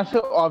 1 আছে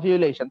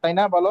ওভিউলেশন, তাই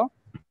না? বলো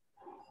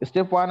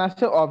স্টেপ 1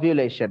 আছে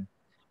ওভিউলেশন।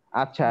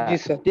 আচ্ছা জি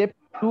স্যার। স্টেপ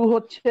 2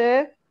 হচ্ছে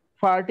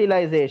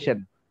ফার্টিলাইজেশন।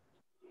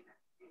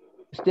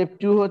 স্টেপ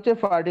 2 হচ্ছে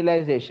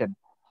ফার্টিলাইজেশন,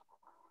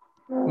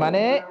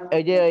 মানে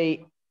এই যে এই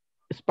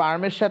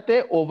স্পার্মের সাথে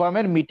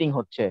ওভামের মিটিং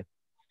হচ্ছে।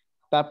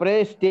 তারপরে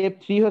স্টেপ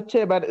 3 হচ্ছে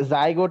এবার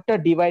জাইগোটটা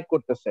ডিভাইড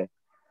করতেছে।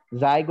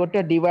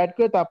 জাইগোটটা ডিভাইড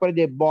করে তারপরে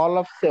যে বল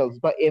অফ সেলস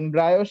বা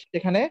এমব্রায়ো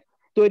সেখানে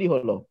তৈরি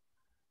হলো।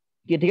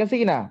 কি ঠিক আছে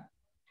কিনা?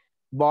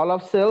 বল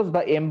অফ সেলস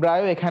বা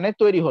এমব্রায়ো এখানে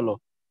তৈরি হলো।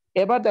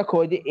 এবার দেখো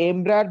ওই যে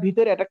এমব্রায়োর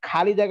ভিতরে একটা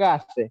খালি জায়গা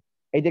আছে,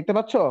 এই দেখতে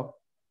পাচ্ছ?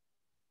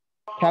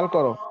 খেয়াল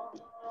করো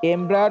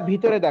এমব্রায়োর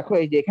ভিতরে দেখো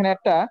এই যে এখানে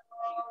একটা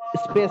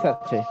স্পেস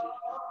আছে,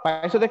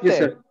 পাইছো জি দেখতে?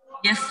 স্যার।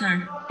 Yes sir.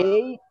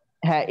 এই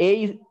হ্যাঁ এই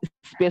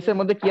স্পেসের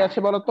মধ্যে কি আছে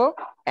বলতো?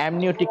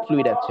 অ্যামনিওটিক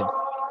ফ্লুইড আছে।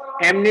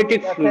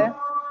 অ্যামনিওটিক ঠিক আছে, ফ্লুইড।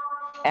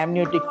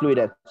 অ্যামনিওটিক ফ্লুইড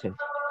আছে।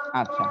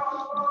 আচ্ছা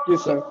জি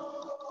তো স্যার।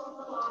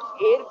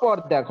 এরপর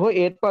দেখো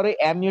এরপরে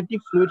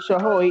অ্যামনিওটিক ফ্লুইড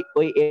সহ ওই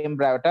ওই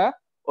এমব্রায়োটা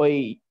ওই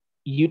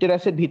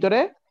ইউটেরাসের ভিতরে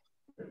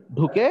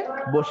ঢুকে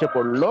বসে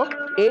পড়লো।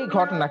 এই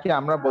ঘটনাকে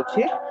আমরা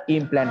বলছি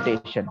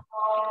ইমপ্ল্যান্টেশন।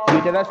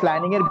 ইউটেরাস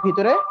লাইনিং এর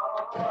ভিতরে,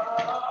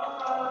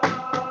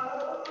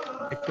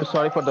 একটু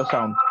sorry for the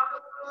sound,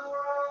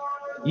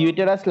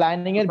 uterus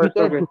lining এর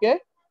ভিতরে ওকে। ঢুকে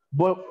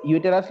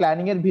ইউটেরাস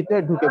লাইনিং এর ভিতরে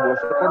ঢুকে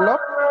বসে পড়লো।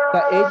 তা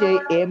এই যে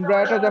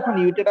এমব্রায়োটা যখন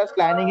ইউটেরাস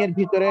লাইনিং এর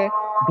ভিতরে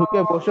ঢুকে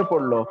বসে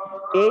পড়লো,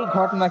 এই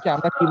ঘটনাকে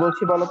আমরা কি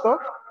বলছি বলতো?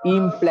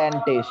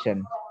 ইমপ্ল্যান্টেশন।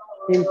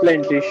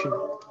 ইমপ্ল্যান্টেশন।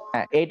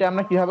 হ্যাঁ এইটা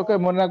আমরা কিভাবে করে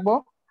মনে রাখবো?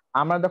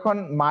 আমরা যখন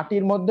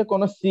মাটির মধ্যে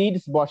কোনো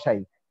সিডস বসাই,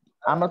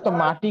 আমরা তো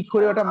মাটি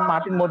খুঁড়ে ওটা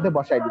মাটির মধ্যে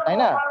বসাই দিই, তাই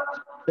না?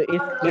 তো জি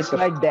ইটস স্যার।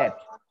 লাইক দ্যাট,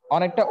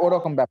 অনেকটা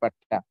ওরকম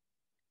ব্যাপারটা,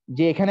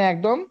 যে এখানে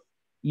একদম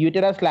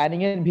ইউটেরাস লাইনিং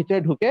এর ভিতরে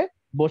ঢুকে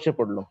বসে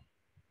পড়লো।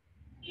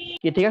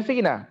 কি ঠিক আছে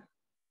কিনা?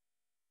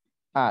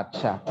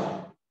 আচ্ছা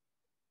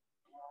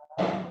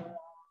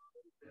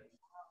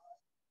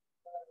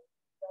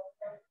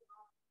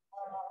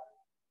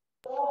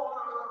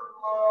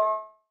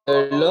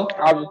হলো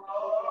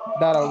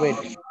দাঁড়াও ওয়েট।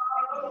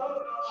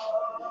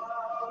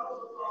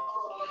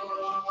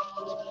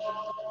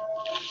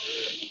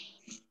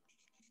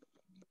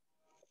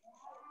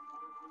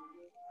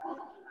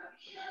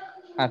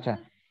 আচ্ছা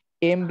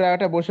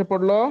এমব্রায়োটা বসে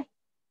পড়লো,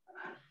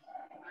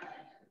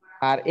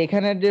 আর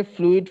এখানের যে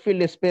ফ্লুইড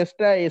ফিল্ড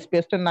স্পেসটা, এই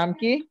স্পেসটার নাম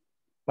কি?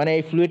 মানে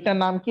এই ফ্লুইডটার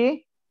নাম কি?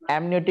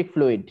 Amniotic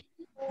fluid.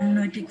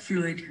 Amniotic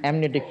fluid.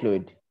 Amniotic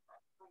fluid.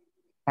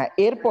 হ্যাঁ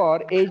এরপর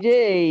এই যে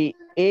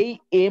এই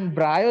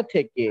এমব্রায়ো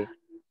থেকে,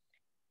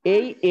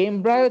 এই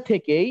এমব্রায়ো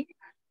থেকেই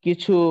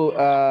কিছু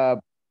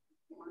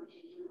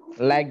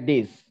লাইক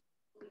দিস।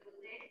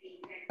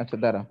 আচ্ছা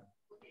দাঁড়া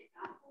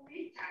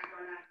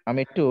আমি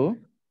একটু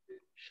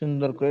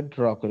সুন্দর করে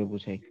ড্র করে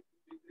বুঝাই।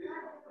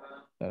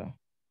 দাঁড়া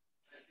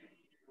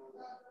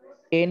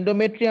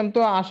এন্ডোমেট্রিয়াম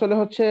তো আসলে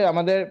হচ্ছে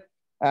আমাদের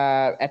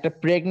একটা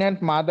প্রেগন্যান্ট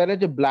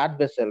মাদারের যে ব্লাড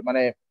ভেসেল,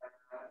 মানে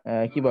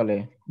কি বলে,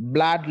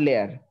 ব্লাড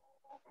লেয়ার,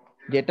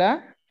 যেটা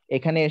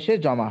এখানে এসে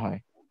জমা হয়।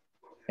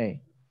 এই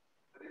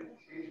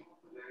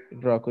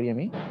ড্র করি,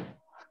 আমি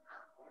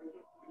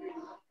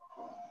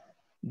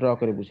ড্র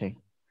করে বুঝাই।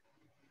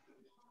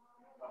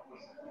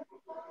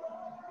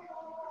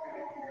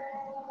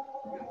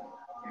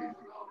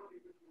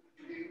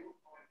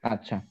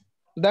 আচ্ছা,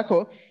 দেখো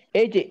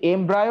এই যে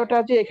এমব্রায়োটা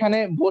যে এখানে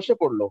বসে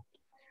পড়লো,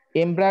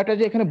 এমব্রায়োটা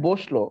যে এখানে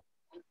বসলো,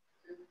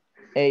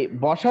 এই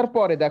বসার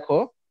পরে দেখো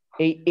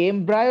এই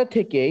এমব্রায়ো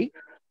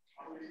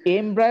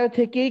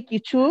থেকেই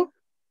কিছু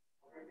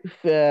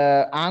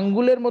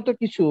আঙ্গুলের মতো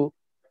কিছু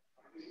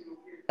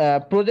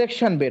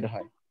প্রজেকশন বের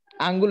হয়,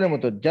 আঙ্গুলের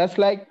মতো। জাস্ট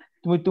লাইক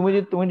তুমি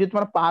যদি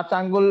তোমার 5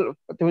 আঙ্গুল,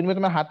 তুমি যদি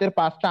তোমার হাতের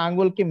 5টা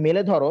আঙ্গুলকে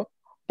মেলে ধরো,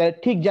 তাহলে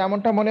ঠিক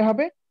যেমনটা মনে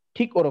হবে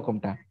ঠিক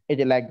ওরকমটা। এই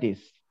যে লাইক দিস,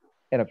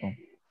 এরকম।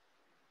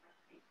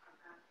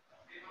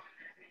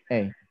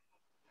 এই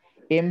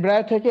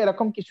এমব্রায়ো থেকে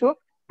এরকম কিছু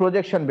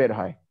প্রজেকশন বের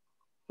হয়।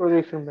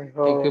 প্রজেকশন ভাই।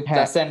 একটু হ্যাঁ,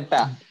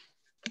 প্লাসেন্টা।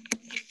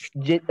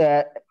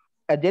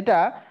 যেটা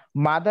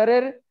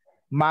মাদারের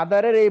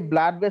মাদারের এই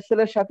ব্লাড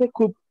ভেসেলের সাথে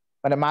খুব,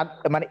 মানে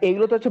মানে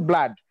এগুলো তো হচ্ছে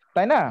ব্লাড,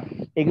 তাই না?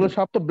 এগুলো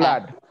সব তো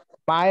ব্লাড,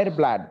 মায়ের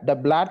blood, the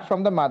blood from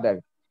the mother.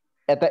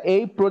 এটা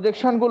এই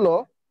প্রজেকশন গুলো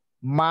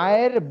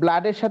মায়ের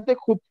ব্লাডের সাথে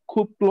খুব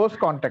খুব ক্লোজ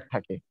কন্ট্যাক্ট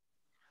থাকে,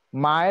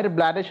 মায়ের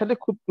ব্লাডের সাথে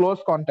খুব ক্লোজ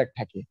কন্ট্যাক্ট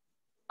থাকে।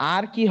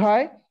 আর কি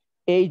হয়,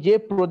 এই যে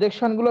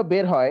প্রজেকশন গুলো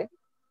বের হয়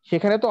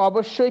সেখানে তো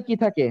অবশ্যই কি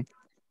থাকে,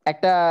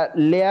 একটা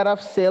লেয়ার অফ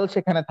সেল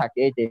সেখানে থাকে।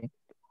 এই যে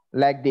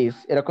লাইক দিস,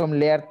 এরকম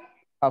লেয়ার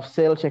অফ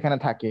সেল সেখানে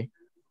থাকে।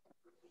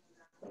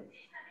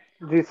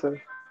 জি স্যার।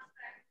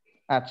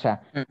 আচ্ছা,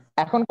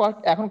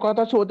 এখন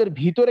কথা হচ্ছে ওদের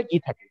ভিতরে কি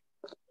থাকে।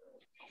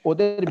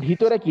 ওদের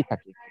ভিতরে কি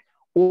থাকে?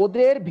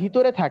 ওদের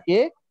ভিতরে থাকে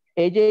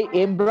এই যে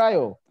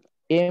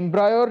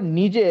এমব্রায়োর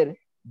নিজের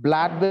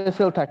ব্লাড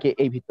ভেসেল থাকে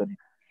এই ভিতরে।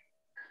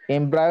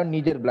 এমব্রায়োর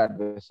নিজের ব্লাড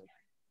ভেসেল,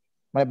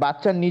 মানে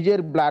বাচ্চার নিজের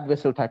ব্লাড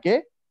ভেসেল থাকে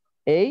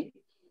এই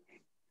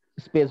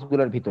স্পেস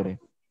গুলোর ভিতরে।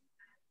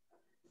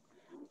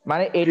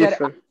 মানে জি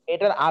স্যার।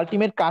 এটার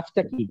আলটিমেট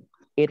কাজটা কি?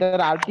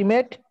 এটার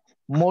আলটিমেট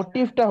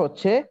মোটিভটা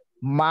হচ্ছে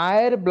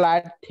মায়ের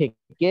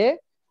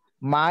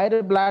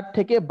ব্লাড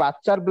থেকে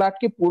বাচ্চার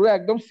ব্লাডকে পুরো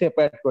একদম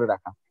সেপারেট করে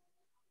রাখা।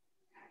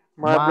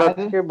 মায়ের ব্লাড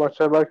থেকে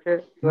বাচ্চার ব্লাডকে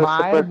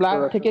মায়ের সেপারেট করে ব্লাড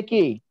রাখা। থেকে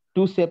কি,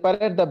 two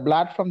separate the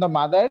blood from the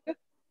mother,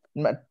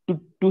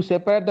 two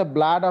separate the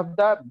blood of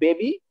the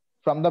baby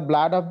from the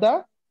blood of the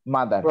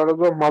mother. Blood of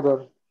the mother.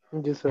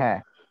 G sir. হ্যাঁ,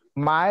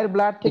 মায়ের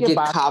ব্লাড থেকে কি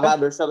খাবার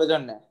ওসবের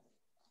জন্য?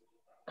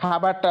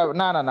 খাবারটা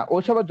না না না,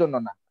 ওইসবের জন্য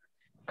না।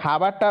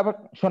 খাবারটা আবার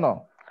শোনো,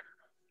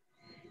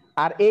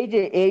 আর এই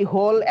যে এই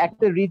হোল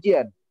একটা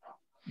রিজিয়ন,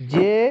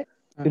 যে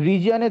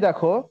রিজিয়নে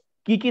দেখো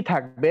কি কি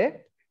থাকবে,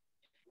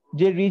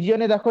 যে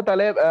রিজিয়নে দেখো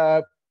তাহলে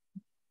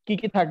কি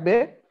কি থাকবে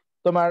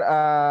তোমার,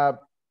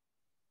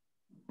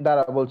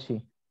 দাঁড়া বলছি।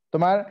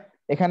 তোমার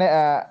এখানে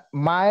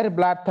মায়ের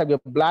ব্লাড থাকবে,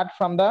 ব্লাড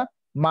ফ্রম দা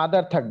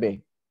মাদার থাকবে,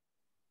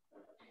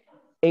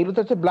 এইগুলো তো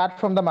হচ্ছে ব্লাড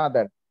ফ্রম দা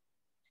মাদার।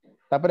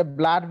 তারপরে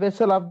blood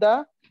vessel of the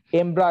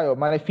embryo,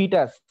 মানে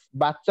ফিটাস,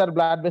 বাচ্চার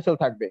ব্লাড ভেসেল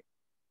থাকবে।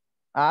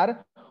 আর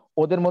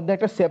ওদের মধ্যে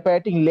একটা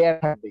সেপারেটিং লেয়ার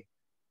থাকবে।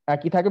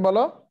 কি থাকে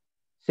বলো?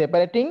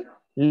 সেপারেটিং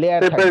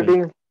লেয়ার থাকবে। সেপারেটিং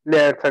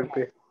লেয়ার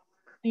থাকবে।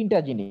 3টা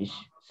জিনিস,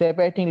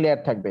 সেপারেটিং লেয়ার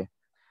থাকবে।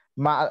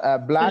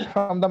 ব্লাড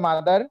ফ্রম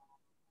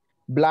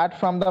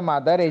দা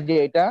মাদার, এই যে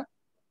এটা।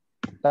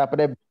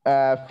 তারপরে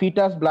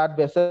ফিটাস ব্লাড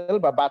ভেসেল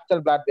বা বাচ্চার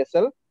ব্লাড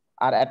ভেসেল,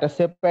 আর একটা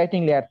সেপারেটিং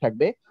লেয়ার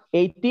থাকবে।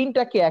 এই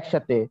 3টাকে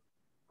একসাথে,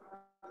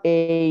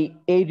 এই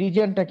এই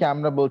রিজিয়নটাকে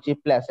আমরা বলছি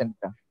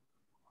প্ল্যাসেন্টা।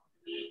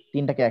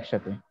 3টাকে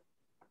একসাথে।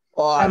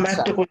 ও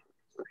আচ্ছা।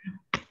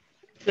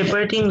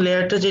 সেপারেটিং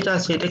লেয়ারটা যেটা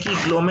আছে এটা কি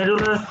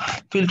গ্লোমেরুলার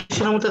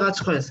ফিল্ট্রেশনের মতো কাজ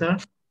করে স্যার?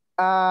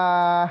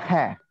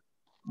 হ্যাঁ,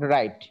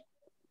 রাইট।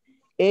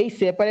 এই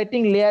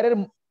সেপারেটিং লেয়ারের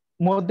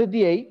মধ্যে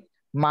দিয়েই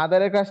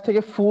মাদারের কাছ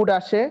থেকে ফুড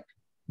আসে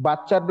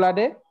বাচ্চার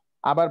ব্লাডে,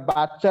 আবার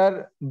বাচ্চার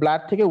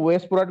ব্লাড থেকে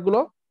ওয়েস্ট প্রোডাক্ট গুলো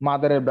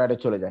মাদারের ব্লাডে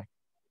চলে যায়।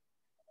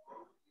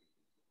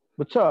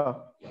 বুঝছো?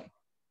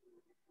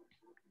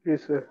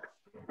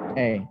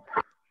 এই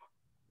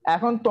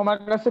এখন তোমার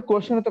কাছে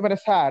কোশ্চেন হতে পারে,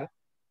 স্যার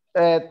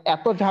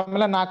এত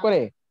ঝামেলা না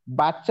করে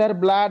বাচ্চার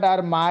ব্লাড আর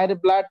মায়ের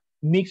ব্লাড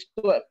মিক্স,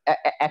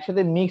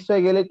 একসাথে মিক্স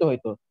হয়ে গেলেই তো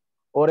হইতো।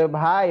 ওরে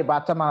ভাই,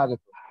 বাচ্চা মারা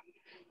যেত।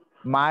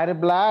 মায়ের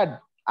ব্লাড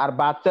আর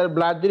বাচ্চার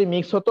ব্লাড যদি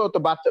মিক্স হতো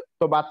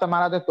তো বাচ্চা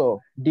মারা যেত,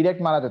 ডিরেক্ট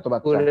মারা যেত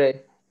বাচ্চা।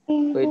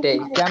 ওইটাই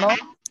কেন?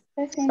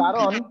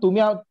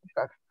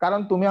 কারণ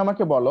তুমি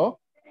আমাকে বলো,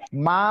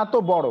 মা তো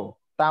বড়,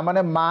 তার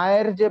মানে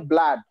মায়ের যে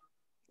ব্লাড,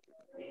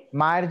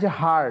 মায়ের যে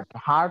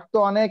হার্ট তো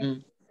অনেক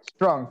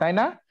স্ট্রং, তাই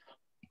না?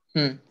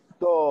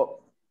 তো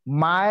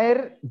মায়ের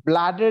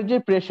ব্লাডের যে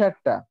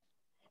প্রেশারটা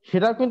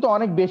সেটা কিন্তু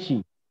অনেক বেশি,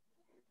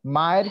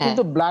 মায়ের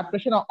কিন্তু ব্লাড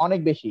প্রেশার অনেক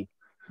বেশি।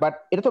 বাট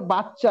এটা তো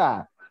বাচ্চা,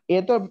 এ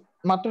তো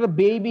মাত্র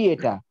বেবি,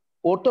 এটা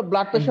ওর তো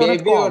ব্লাড প্রেশার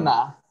অনেক কম না,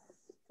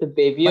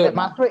 বেবিও মানে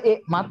না,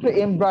 মাত্র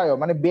এমব্রায়ো,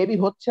 মানে বেবি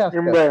হচ্ছে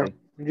আস্তে আস্তে।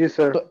 জি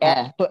স্যার।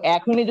 তো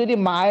এখনই যদি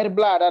মায়ের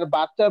ব্লাড আর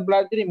বাচ্চার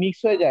ব্লাড যদি মিক্স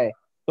হয়ে যায়,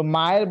 তো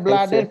মায়ের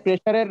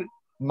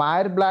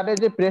ব্লাডের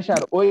যে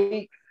প্রেসার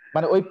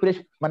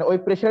ওই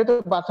প্রেসারে তো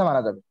বাচ্চা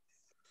মারা যাবে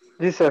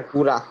জি স্যার।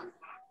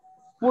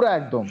 পুরা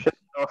একদম।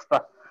 অবস্থা।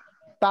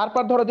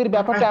 তারপর ধরো যদি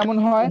ব্যাপারটা এমন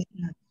হয়,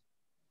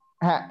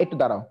 হ্যাঁ একটু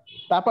দাঁড়াও,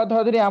 তারপর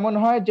ধরো যদি এমন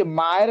হয় যে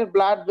মায়ের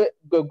ব্লাড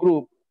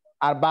গ্রুপ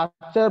আর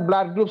বাচ্চার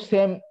ব্লাড গ্রুপ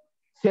সেম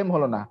সেম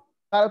হলো না,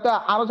 তাহলে তো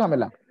আরো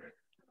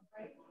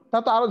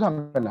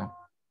ঝামেলা।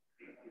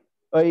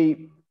 ওই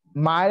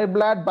মায়ের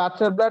ব্লাড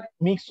বাচ্চার ব্লাড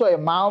মিক্স হয়ে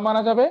মাও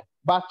মারা যাবে,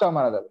 বাচ্চাও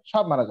মারা যাবে,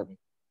 সব মারা যাবে।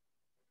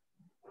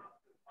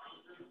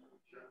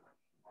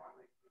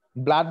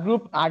 ব্লাড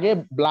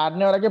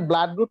নেওয়ার আগে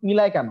ব্লাড গ্রুপ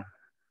মিলায় কেন?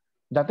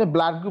 যাতে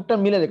ব্লাড গ্রুপটা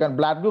মিলে যায়, কারণ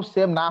ব্লাড গ্রুপ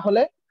সেম না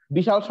হলে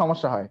বিশাল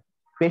সমস্যা হয়,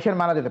 পেশেন্ট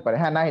মারা যেতে পারে।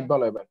 হ্যাঁ নাহিদ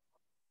বলো এবার।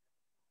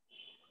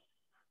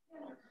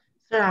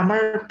 স্যার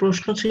আমার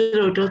প্রশ্ন ছিল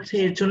ওইটা হচ্ছে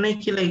এর জন্যই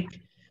কি লাইক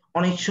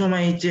অনেক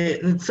সময় যে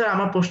স্যার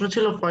আমার প্রশ্ন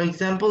ছিল ফর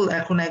এক্সাম্পল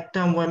এখন একটা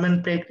ওমেন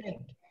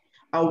প্রেগনেন্ট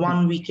 1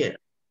 উইকের,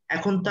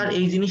 এখন তার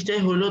এই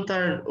জিনিসটাই হলো,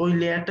 তার ওই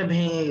লেয়ারটা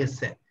ভেঙে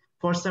গেছে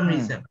ফর সাম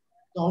রিজন,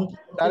 তখন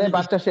তাহলে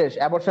বাচ্চা শেষ,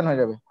 অ্যাবর্শন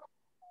হয়ে যাবে।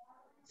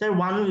 Sir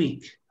 1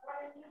 week?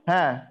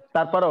 হ্যাঁ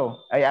তারপরেও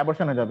এই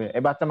অ্যাবর্শন হয়ে যাবে,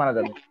 এই বাচ্চা মারা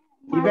যাবে।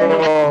 ইভেন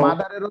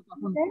মাদারেরও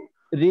তখন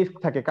রিস্ক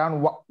থাকে, কারণ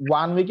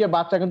 1 উইকে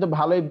বাচ্চা কিন্তু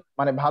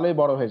ভালোই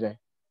বড় হয়ে যায়।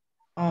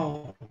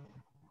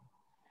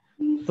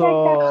 তো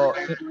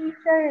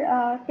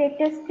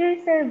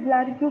স্যার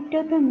ব্লাড গ্রুপটা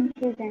তো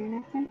মিশে যায় না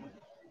স্যার?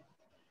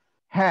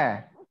 হ্যাঁ,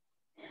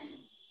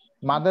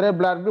 মাদারের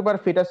ব্লাড গ্রুপ আর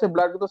ফিটাসের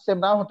ব্লাড গ্রুপ সেম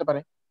নাও হতে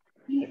পারে।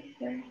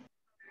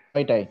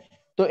 এটাই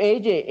তো, এই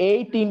যে এই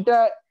তিনটা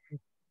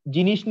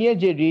জিনিস নিয়ে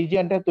যে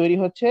রিজিয়নটা তৈরি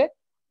হচ্ছে,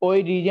 ওই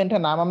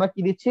রিজিয়নটার নাম আমরা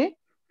কি দিচ্ছি?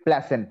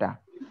 প্ল্যাসেন্টা।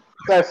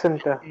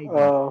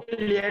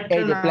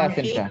 এই যে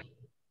প্ল্যাসেন্টা,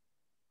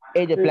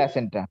 এই যে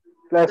প্ল্যাসেন্টা।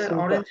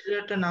 অরেঞ্জ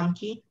লেয়ারটার নাম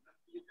কি?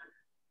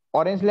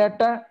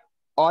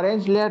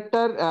 অরেঞ্জ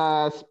লেয়ারটার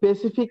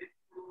স্পেসিফিক,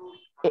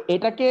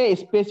 এটাকে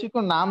স্পেসিফিক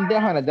নাম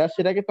দেওয়া হয় না, জাস্ট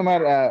সেটাকে তোমার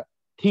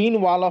থিন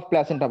ওয়াল অফ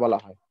প্ল্যাসেন্টা বলা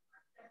হয়।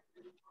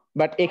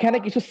 বাট এখানে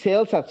কিছু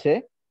সেলস আছে,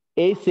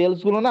 এই সেলস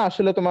গুলো না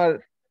আসলে তোমার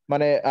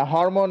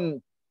হরমোন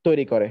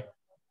তৈরি করে,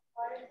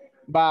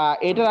 বা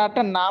এটার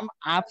একটা নাম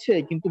আছে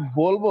কিন্তু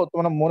বলবো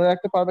তোমরা মনে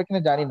রাখতে পারবে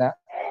কিনা জানি না।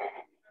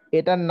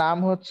 এটার নাম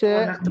হচ্ছে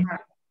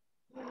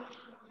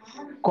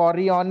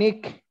করিয়নিক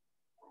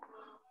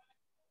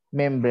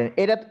মেমব্রেন।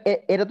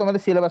 এটা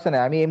তোমাদের সিলেবাসে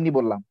নেই, আমি এমনি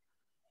বললাম।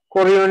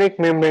 Chorionic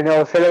membrane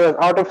syllabus,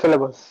 out of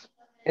syllabus.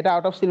 এটা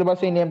আউট অফ সিলেবাস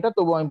এই নেমটা,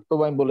 তবু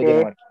আমি বলে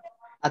দিলাম আর কি।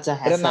 আচ্ছা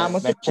হ্যাঁ এটার নাম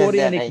হচ্ছে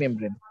কোরিয়নিক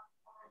মেমব্রেন।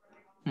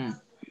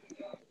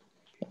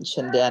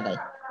 মেনশন দেয়া নাই।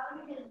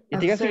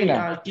 ঠিক আছে কিনা?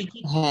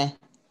 হ্যাঁ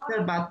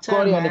স্যার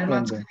বাচ্চার মায়ের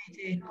মাঝখানে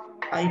যে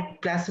এই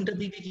প্ল্যাসেন্টা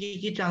দিকে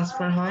কি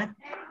ট্রান্সফার হয়?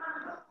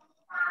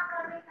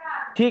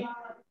 ঠিক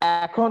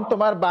এখন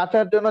তোমার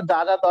বাচ্চার জন্য যা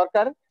যা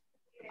দরকার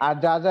আর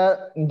যা যা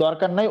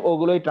দরকার নাই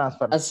ওগুলোই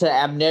ট্রান্সফার। আচ্ছা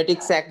অ্যামনিওটিক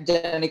স্যাক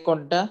জানি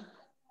কোনটা?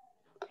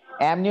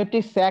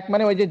 অ্যামনিওটিক স্যাক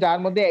মানে ওই যে যার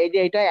মধ্যে এই যে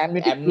এটা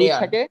অ্যামনিওটিক ফ্লুইড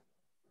থাকে।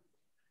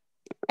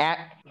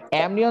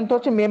 অ্যামনিয়ন তো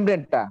হচ্ছে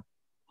মেমব্রেনটা,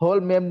 হোল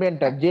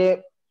মেমব্রেনটা,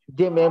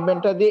 যে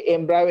মেমব্রেনটা দিয়ে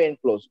এমব্রায়ো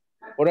এনক্লোজ,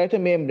 ওটা হচ্ছে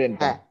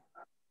মেমব্রেনটা।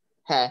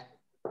 হ্যাঁ।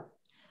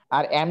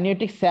 আর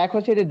অ্যামনিওটিক স্যাক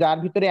হচ্ছে যে যার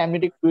ভিতরে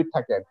অ্যামনিওটিক ফ্লুইড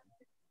থাকে আর কি।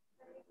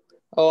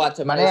 ও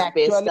আচ্ছা, মানে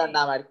স্পেসটার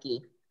নাম আর কি।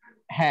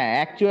 হ্যাঁ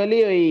অ্যাকচুয়ালি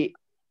ওই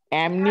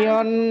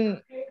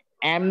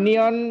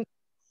অ্যামনিয়ন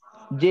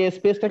যে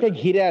স্পেসটাকে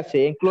ঘিরে আছে,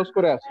 এনক্লোজ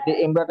করে আছে, যে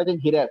এমব্রায়োটাকে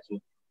ঘিরে আছে,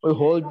 ওই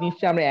হোল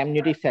জিনিসটা আমরা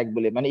অ্যামনিওটিক স্যাক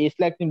বলি। মানে ইটস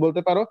লাইক তুমি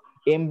বলতে পারো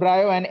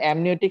embryo and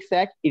amniotic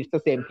sec it's the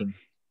same thing.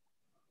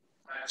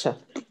 আচ্ছা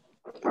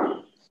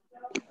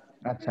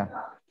আচ্ছা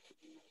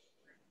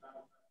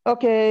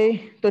ওকে,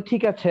 তো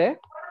ঠিক আছে।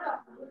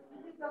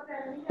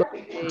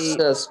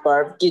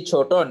 স্পার্ম কি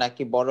ছোট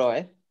নাকি বড়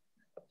হয়?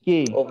 কি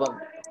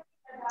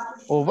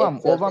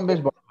ওভাম বেশ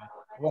বড় হয়,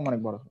 ওভাম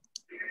অনেক বড়।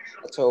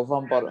 আচ্ছা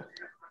ওভাম বড়।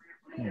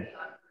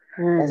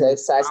 আচ্ছা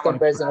সাইজ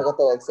কম্পারিজনের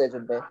কথা বলছে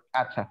এজন্য।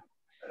 আচ্ছা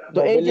তো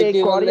এই যে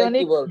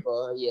কোরিয়নিক, কি বলবো,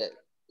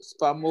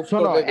 স্পার্ম মুভ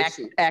শোনো, করবে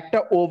বেশি। একটা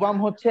ওভাম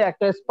হচ্ছে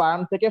একটা স্পার্ম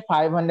থেকে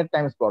 500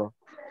 টাইমস বড়,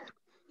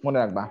 মনে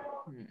রাখবা।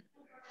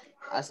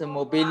 আচ্ছা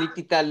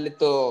মোবিলিটি তাহলে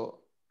তো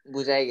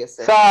বুঝাই গেছে।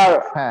 স্যার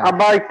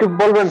আবার একটু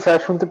বলবেন স্যার,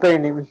 শুনতে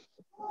পাইনি।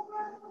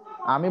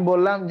 আমি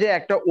বললাম যে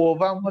একটা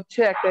ওভাম হচ্ছে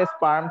একটা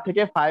স্পার্ম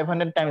থেকে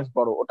 500 টাইমস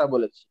বড়, ওটা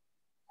বলেছি।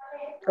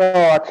 ও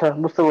আচ্ছা,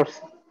 বুঝতে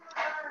পারছি।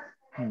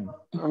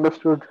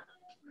 আন্ডারস্টুড।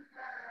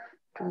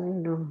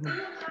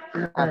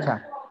 আচ্ছা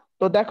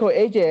তো দেখো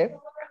এই যে,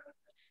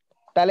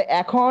 তাহলে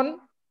এখন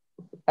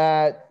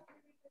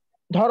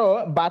ধরো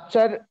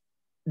বাচ্চার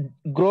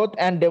গ্রোথ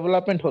এন্ড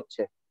ডেভেলপমেন্ট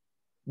হচ্ছে,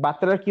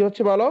 বাচ্চারা কি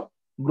হচ্ছে বলো?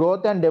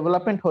 গ্রোথ এন্ড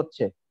ডেভেলপমেন্ট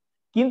হচ্ছে,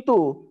 কিন্তু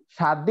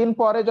 7 দিন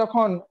পরে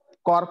যখন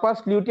কর্পাস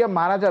লিউটিয়াম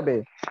মারা যাবে,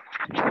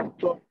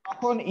 তো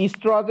তখন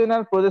ইস্ট্রোজেন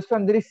আর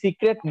প্রোজেস্টেরন যদি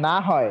সিক্রেট না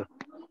হয়,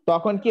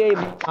 তখন কি এই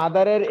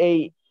মাদারের এই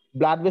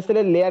ব্লাড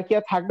ভেসেলের লেয়ার কি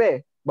আর থাকবে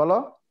বলো?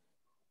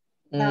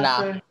 না,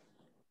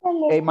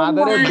 এই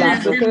মাদারের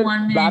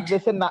ব্লাড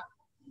ভেসেল না।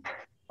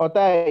 ও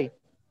তাই?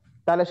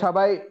 তাহলে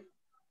সবাই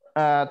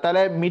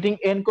তাহলে মিটিং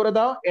এন্ড করে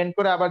দাও, এন্ড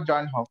করে আবার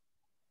জয়েন হও।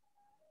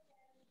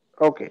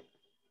 ওকে।